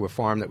 bringing it to a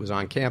farm that was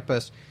on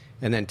campus,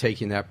 and then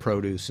taking that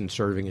produce and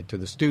serving it to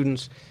the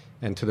students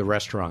and to the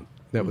restaurant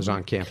that was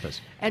on campus.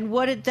 And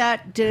what did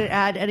it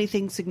add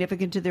anything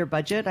significant to their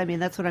budget? I mean,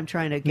 that's what I'm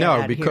trying to get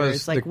at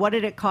because here. Is what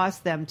did it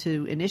cost them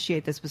to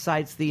initiate this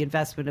besides the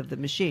investment of the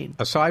machine?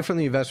 Aside from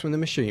the investment of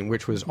the machine,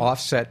 which was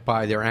offset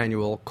by their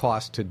annual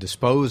cost to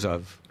dispose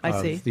of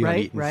the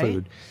uneaten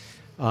food,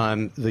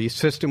 the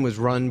system was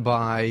run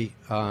by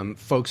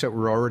folks that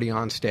were already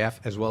on staff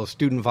as well as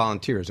student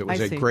volunteers. It was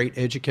a great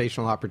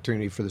educational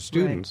opportunity for the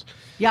students. Right.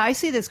 Yeah, I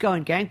see this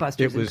going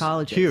gangbusters in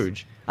colleges. It was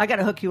huge. I got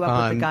to hook you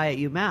up with the guy at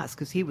UMass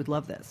because he would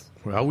love this.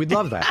 Well, we'd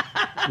love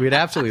that. We'd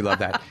absolutely love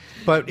that.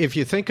 But if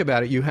you think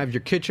about it, you have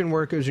your kitchen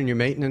workers and your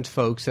maintenance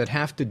folks that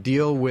have to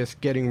deal with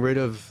getting rid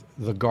of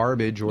the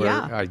garbage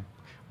or,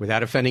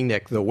 without offending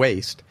Nick, the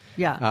waste,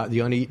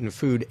 the uneaten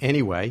food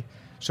anyway.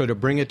 So to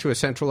bring it to a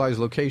centralized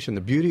location,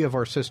 the beauty of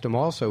our system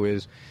also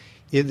is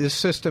this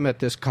system at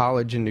this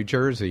college in New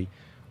Jersey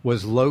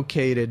was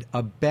located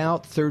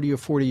about 30 or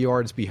 40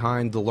 yards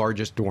behind the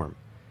largest dorm.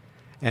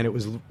 And it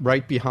was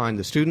right behind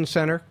the student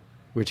center,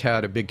 which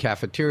had a big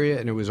cafeteria,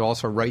 and it was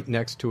also right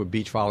next to a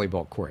beach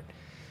volleyball court.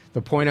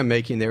 The point I'm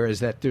making there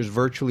is that there's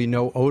virtually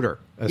no odor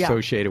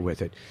associated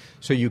with it.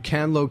 So you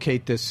can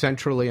locate this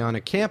centrally on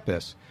a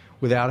campus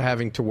without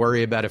having to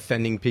worry about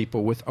offending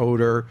people with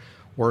odor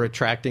or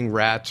attracting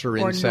rats or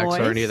insects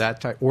or any of that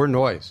type, or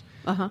noise.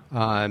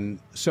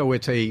 So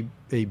it's a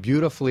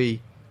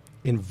beautifully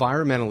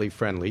environmentally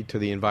friendly to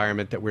the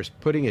environment that we're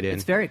putting it in.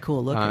 It's very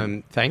cool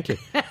looking. Thank you.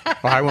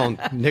 Well, I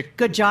won't, Nick.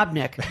 Good job,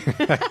 Nick.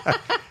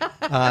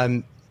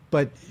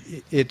 But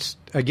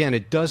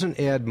it doesn't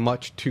add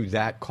much to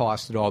that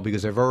cost at all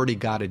because they've already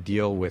got to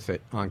deal with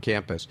it on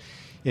campus.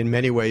 In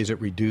many ways, it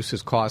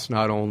reduces costs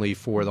not only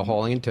for the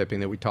hauling and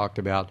tipping that we talked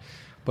about,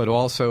 but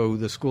also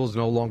the school's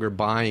no longer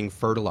buying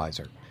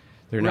fertilizer.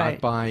 They're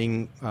not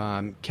buying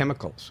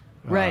chemicals.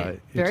 Right.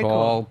 It's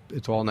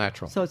all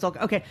natural. So it's all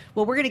okay.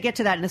 Well, we're going to get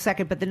to that in a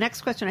second, but the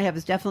next question I have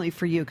is definitely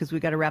for you because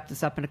we've got to wrap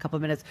this up in a couple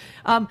of minutes.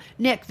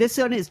 Nick, this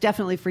one is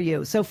definitely for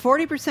you. So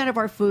 40% of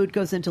our food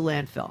goes into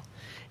landfill.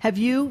 Have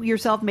you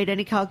yourself made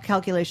any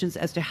calculations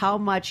as to how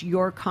much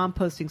your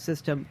composting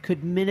system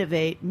could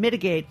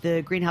mitigate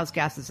the greenhouse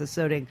gases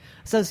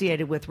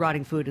associated with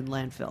rotting food in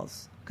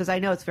landfills? Because I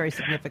know it's very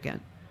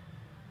significant.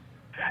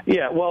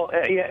 Yeah, well,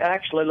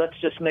 actually, let's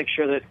just make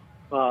sure that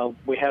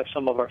we have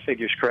some of our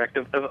figures correct.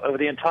 Of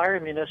the entire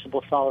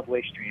municipal solid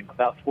waste stream,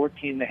 about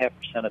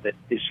 14.5% of it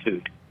is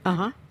food.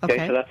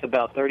 Okay, so that's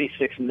about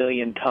 36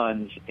 million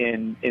tons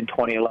in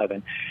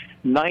 2011.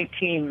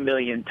 19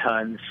 million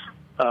tons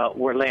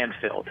were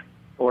landfilled,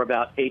 or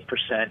about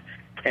 8%,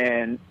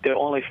 and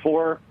only 4%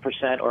 or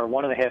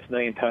 1.5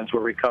 million tons were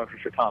recovered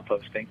for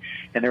composting,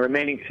 and the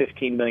remaining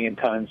 15 million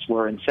tons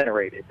were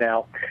incinerated.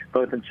 Now,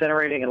 both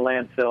incinerating and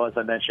landfill, as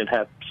I mentioned,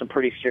 have some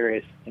pretty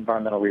serious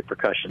environmental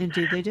repercussions.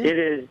 Indeed they do. It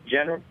is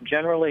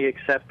generally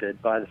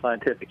accepted by the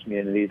scientific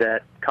community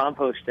that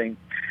composting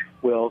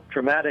will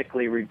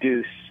dramatically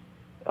reduce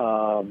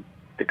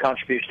the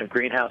contribution of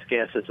greenhouse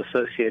gases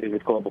associated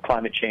with global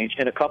climate change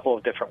in a couple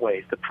of different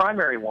ways. The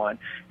primary one,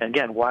 and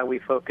again, why we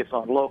focus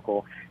on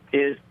local,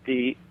 is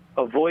the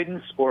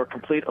avoidance or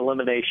complete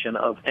elimination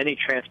of any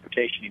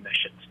transportation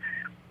emissions.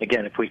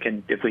 Again, if we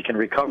can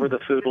recover the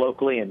food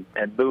locally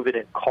and move it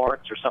in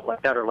carts or something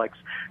like that, or like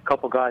a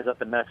couple guys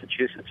up in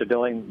Massachusetts are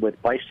doing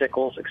with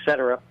bicycles,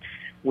 etc.,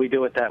 we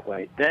do it that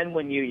way. Then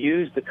when you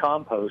use the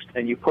compost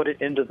and you put it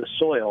into the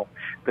soil,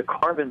 the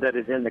carbon that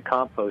is in the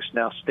compost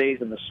now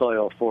stays in the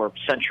soil for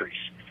centuries.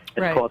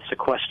 It's called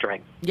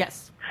sequestering.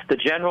 Yes. The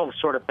general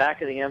sort of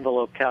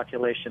back-of-the-envelope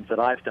calculations that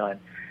I've done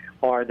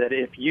are that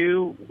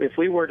if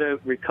we were to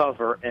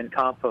recover and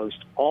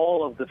compost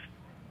all of the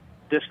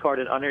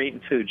discarded,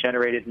 uneaten food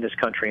generated in this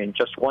country in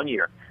just 1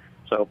 year,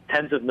 so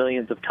tens of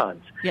millions of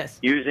tons, yes,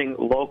 using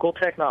local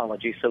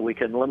technology so we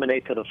can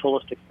eliminate to the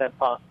fullest extent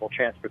possible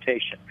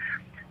transportation,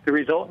 the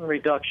resultant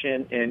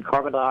reduction in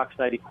carbon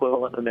dioxide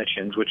equivalent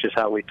emissions, which is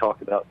how we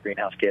talk about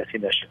greenhouse gas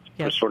emissions,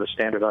 yes, to sort of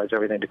standardize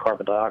everything to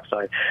carbon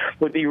dioxide,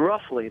 would be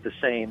roughly the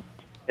same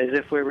as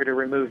if we were to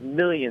remove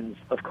millions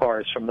of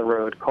cars from the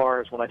road.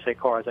 Cars, when I say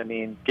cars, I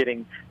mean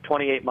getting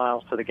 28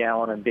 miles to the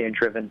gallon and being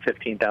driven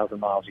 15,000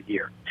 miles a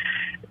year.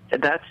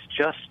 And that's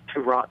just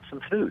to rot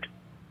some food.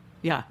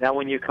 Yeah. Now,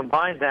 when you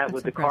combine that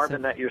with the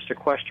carbon that you're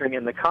sequestering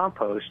in the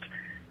compost,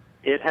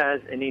 it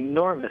has an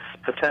enormous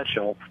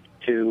potential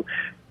to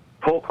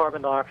pull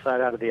carbon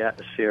dioxide out of the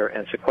atmosphere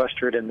and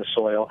sequester it in the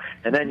soil.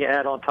 And then you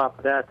add on top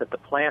of that the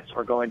plants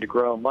are going to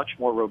grow much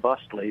more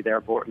robustly,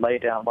 therefore lay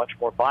down much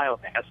more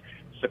biomass,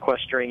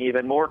 sequestering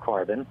even more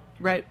carbon.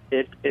 Right.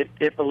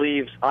 I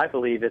believe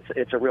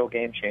it's a real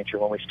game changer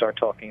when we start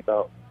talking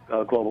about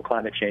global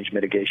climate change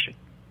mitigation.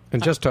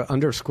 And just to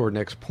underscore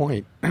Nick's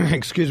point,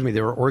 excuse me,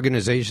 there are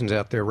organizations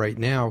out there right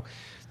now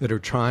that are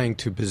trying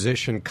to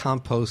position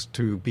compost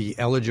to be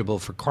eligible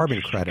for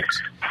carbon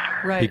credits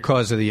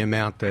because of the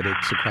amount that it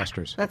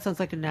sequesters. That sounds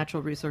like a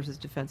Natural Resources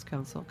Defense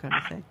Council kind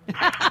of thing.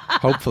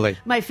 Hopefully.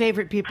 My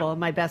favorite people,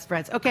 my best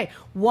friends. Okay,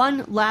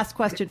 one last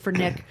question for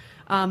Nick,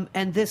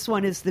 and this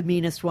one is the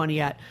meanest one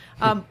yet.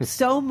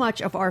 So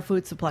much of our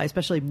food supply,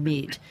 especially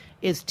meat,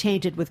 is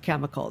tainted with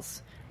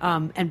chemicals.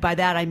 And by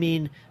that, I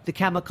mean the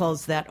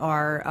chemicals that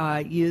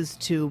are used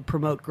to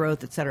promote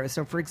growth, et cetera.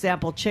 So, for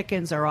example,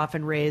 chickens are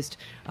often raised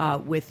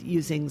with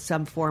using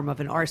some form of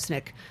an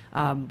arsenic,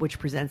 which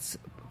prevents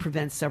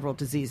several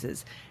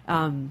diseases.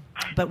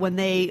 But when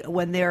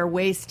their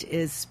waste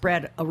is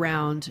spread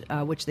around,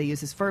 which they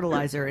use as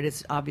fertilizer, it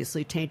is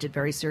obviously tainted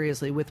very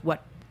seriously with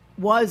what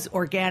was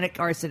organic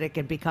arsenic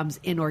and becomes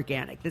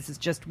inorganic. This is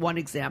just one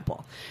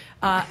example.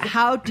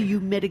 How do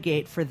you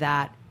mitigate for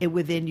that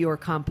within your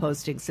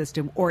composting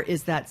system, or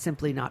is that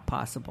simply not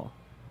possible?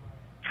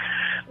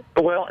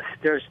 Well,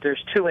 there's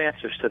two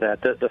answers to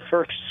that. The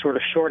first sort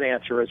of short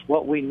answer is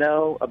what we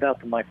know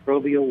about the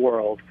microbial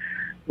world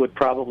would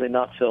probably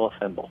not fill a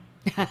thimble.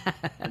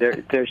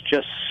 There's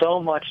just so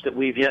much that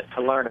we've yet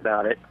to learn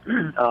about it.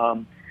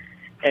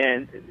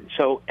 And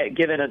so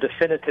giving a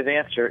definitive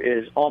answer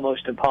is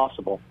almost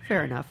impossible.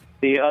 Fair enough.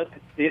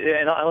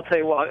 And I'll tell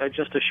you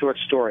just a short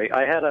story.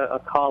 I had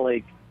a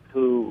colleague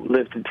who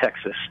lived in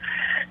Texas,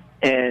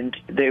 and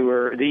the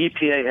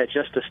EPA had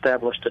just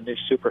established a new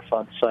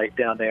Superfund site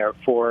down there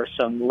for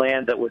some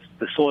land that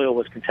the soil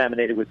was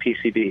contaminated with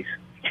PCBs.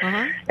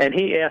 Uh-huh. And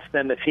he asked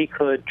them if he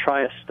could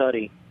try a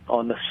study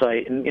on the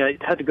site, and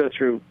it had to go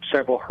through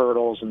several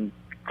hurdles and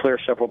clear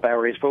several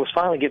barriers, but was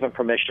finally given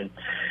permission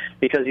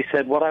because he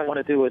said, what I want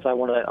to do is I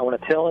want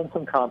to till in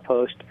some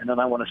compost, and then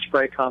I want to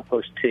spray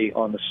compost tea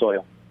on the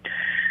soil.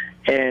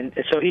 And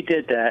so he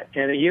did that,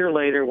 and a year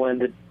later when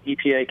the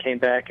EPA came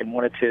back and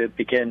wanted to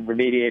begin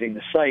remediating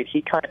the site,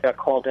 he kind of got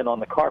called in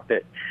on the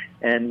carpet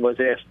and was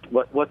asked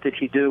what did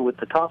he do with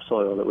the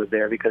topsoil that was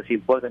there because he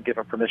wasn't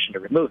given permission to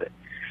remove it.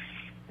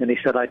 And he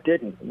said, I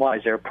didn't. Why?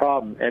 Is there a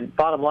problem? And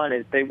bottom line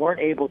is they weren't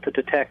able to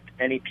detect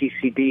any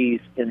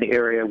PCBs in the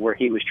area where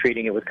he was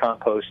treating it with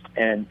compost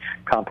and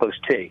compost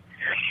tea.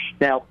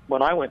 Now,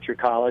 when I went through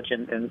college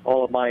and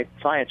all of my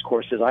science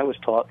courses, I was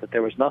taught that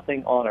there was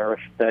nothing on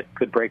Earth that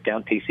could break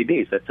down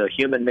PCBs. That's a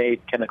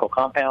human-made chemical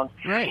compound.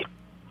 Right.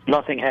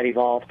 Nothing had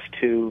evolved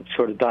to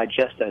sort of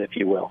digest that, if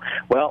you will.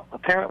 Well,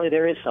 apparently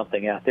there is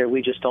something out there.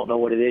 We just don't know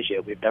what it is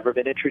yet. We've never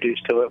been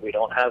introduced to it. We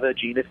don't have a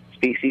genus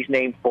species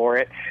name for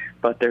it.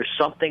 But there's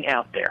something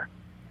out there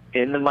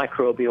in the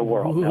microbial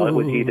world. Now, it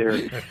was either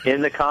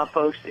in the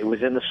compost, it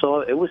was in the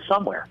soil, it was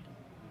somewhere.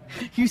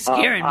 You're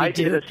scaring me,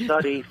 dude. I did a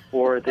study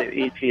for the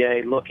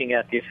EPA looking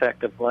at the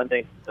effect of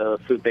blending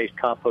food-based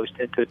compost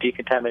into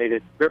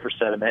decontaminated river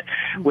sediment,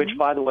 which,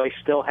 by the way,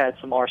 still had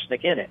some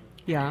arsenic in it.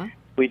 Yeah.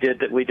 We did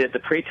the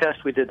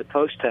pre-test, we did the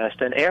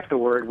post-test, and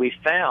afterward we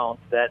found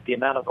that the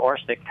amount of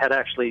arsenic had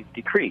actually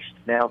decreased.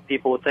 Now,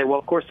 people would say, well,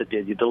 of course it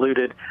did. You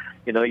diluted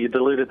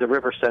the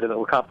river sediment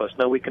with compost.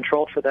 No, we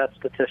controlled for that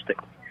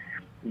statistically.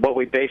 What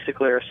we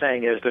basically are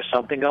saying is there's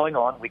something going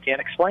on. We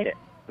can't explain it.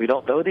 We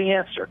don't know the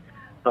answer,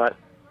 but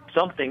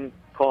something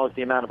caused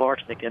the amount of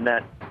arsenic in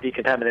that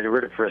decontaminated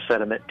river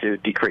sediment to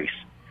decrease.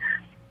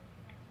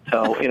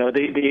 So, in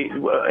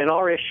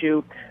our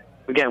issue,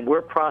 again,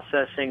 we're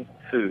processing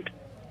food.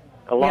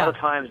 A lot of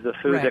times the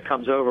food that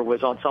comes over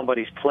was on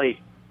somebody's plate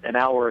an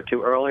hour or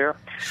two earlier.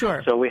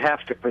 Sure. So we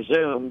have to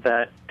presume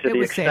that to It the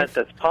was extent safe.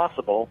 that's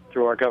possible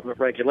through our government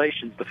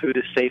regulations, the food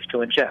is safe to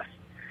ingest.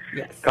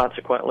 Yes.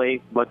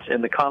 Consequently, what's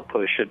in the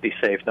compost should be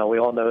safe. Now, we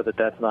all know that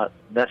that's not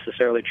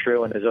necessarily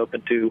true and is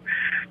open to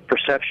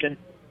perception,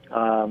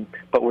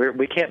 but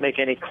we can't make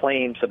any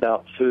claims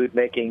about food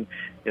making,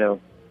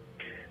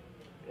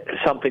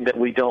 something that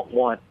we don't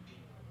want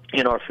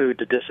in our food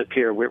to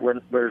disappear.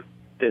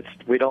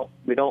 We don't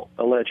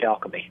allege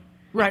alchemy.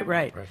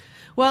 Right.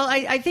 Well,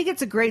 I think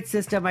it's a great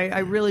system. I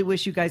really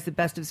wish you guys the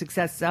best of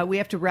success. We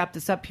have to wrap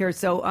this up here.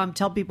 So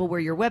tell people where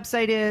your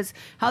website is,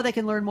 how they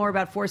can learn more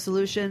about Four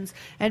Solutions,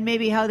 and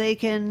maybe how they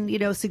can,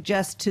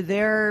 suggest to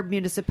their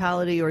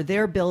municipality or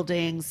their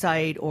building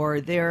site or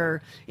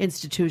their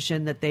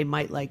institution that they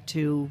might like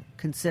to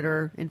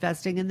consider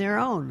investing in their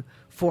own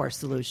Four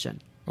Solution.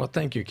 Well,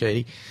 thank you,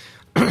 Katie.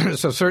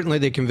 So certainly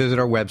they can visit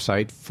our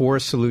website, Four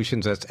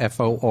Solutions, that's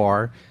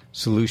F-O-R,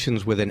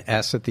 solutions with an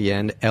S at the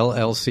end,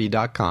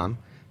 LLC.com.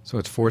 So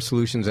it's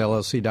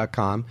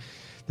FourSolutionsLLC.com.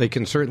 They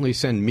can certainly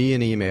send me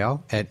an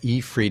email at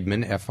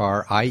efriedman,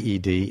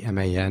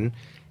 F-R-I-E-D-M-A-N,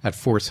 at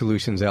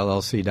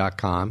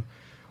FourSolutionsLLC.com,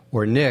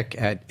 or Nick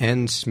at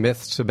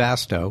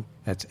nsmithsebasto,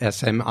 that's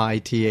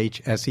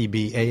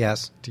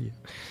S-M-I-T-H-S-E-B-A-S-T.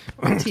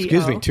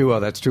 Excuse me,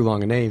 2-0, that's too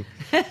long a name,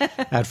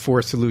 at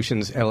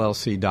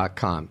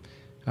FourSolutionsLLC.com.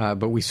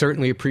 But we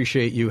certainly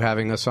appreciate you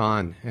having us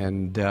on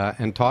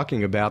and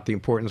talking about the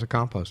importance of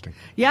composting.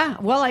 Yeah,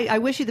 well, I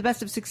wish you the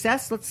best of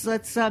success.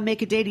 Let's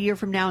make a date a year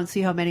from now and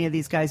see how many of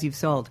these guys you've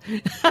sold.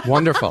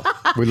 Wonderful.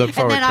 We look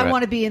forward to it. And then I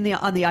want to be on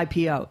the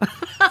IPO.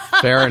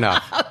 Fair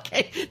enough.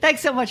 Okay.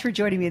 Thanks so much for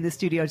joining me in the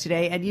studio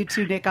today, and you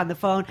too, Nick, on the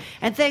phone.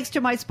 And thanks to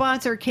my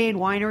sponsor, Cane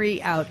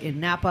Winery out in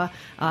Napa,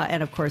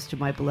 and of course to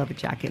my beloved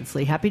Jack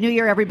Inslee. Happy New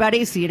Year,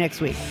 everybody. See you next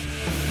week.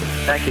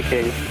 Thank you,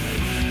 Katie.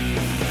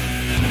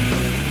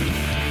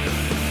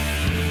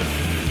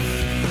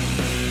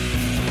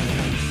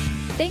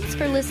 Thanks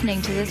for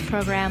listening to this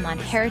program on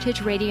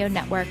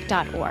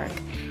heritageradionetwork.org.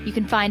 You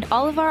can find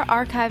all of our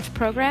archived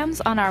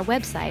programs on our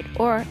website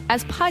or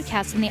as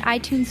podcasts in the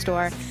iTunes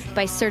Store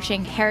by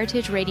searching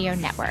Heritage Radio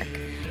Network.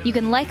 You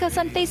can like us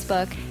on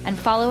Facebook and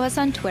follow us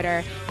on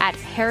Twitter at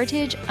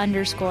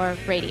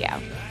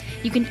heritage_radio.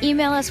 You can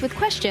email us with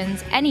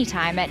questions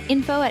anytime at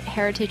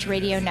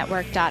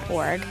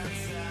info@heritageradionetwork.org.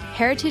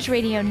 Heritage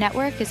Radio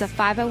Network is a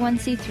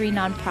 501c3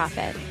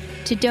 nonprofit.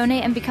 To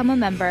donate and become a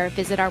member,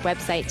 visit our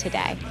website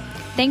today.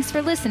 Thanks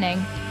for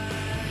listening.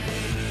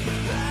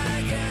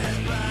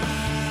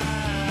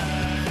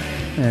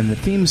 And the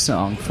theme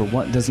song for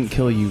What Doesn't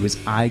Kill You is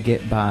I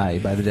Get By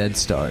the Dead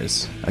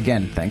Stars.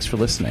 Again, thanks for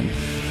listening.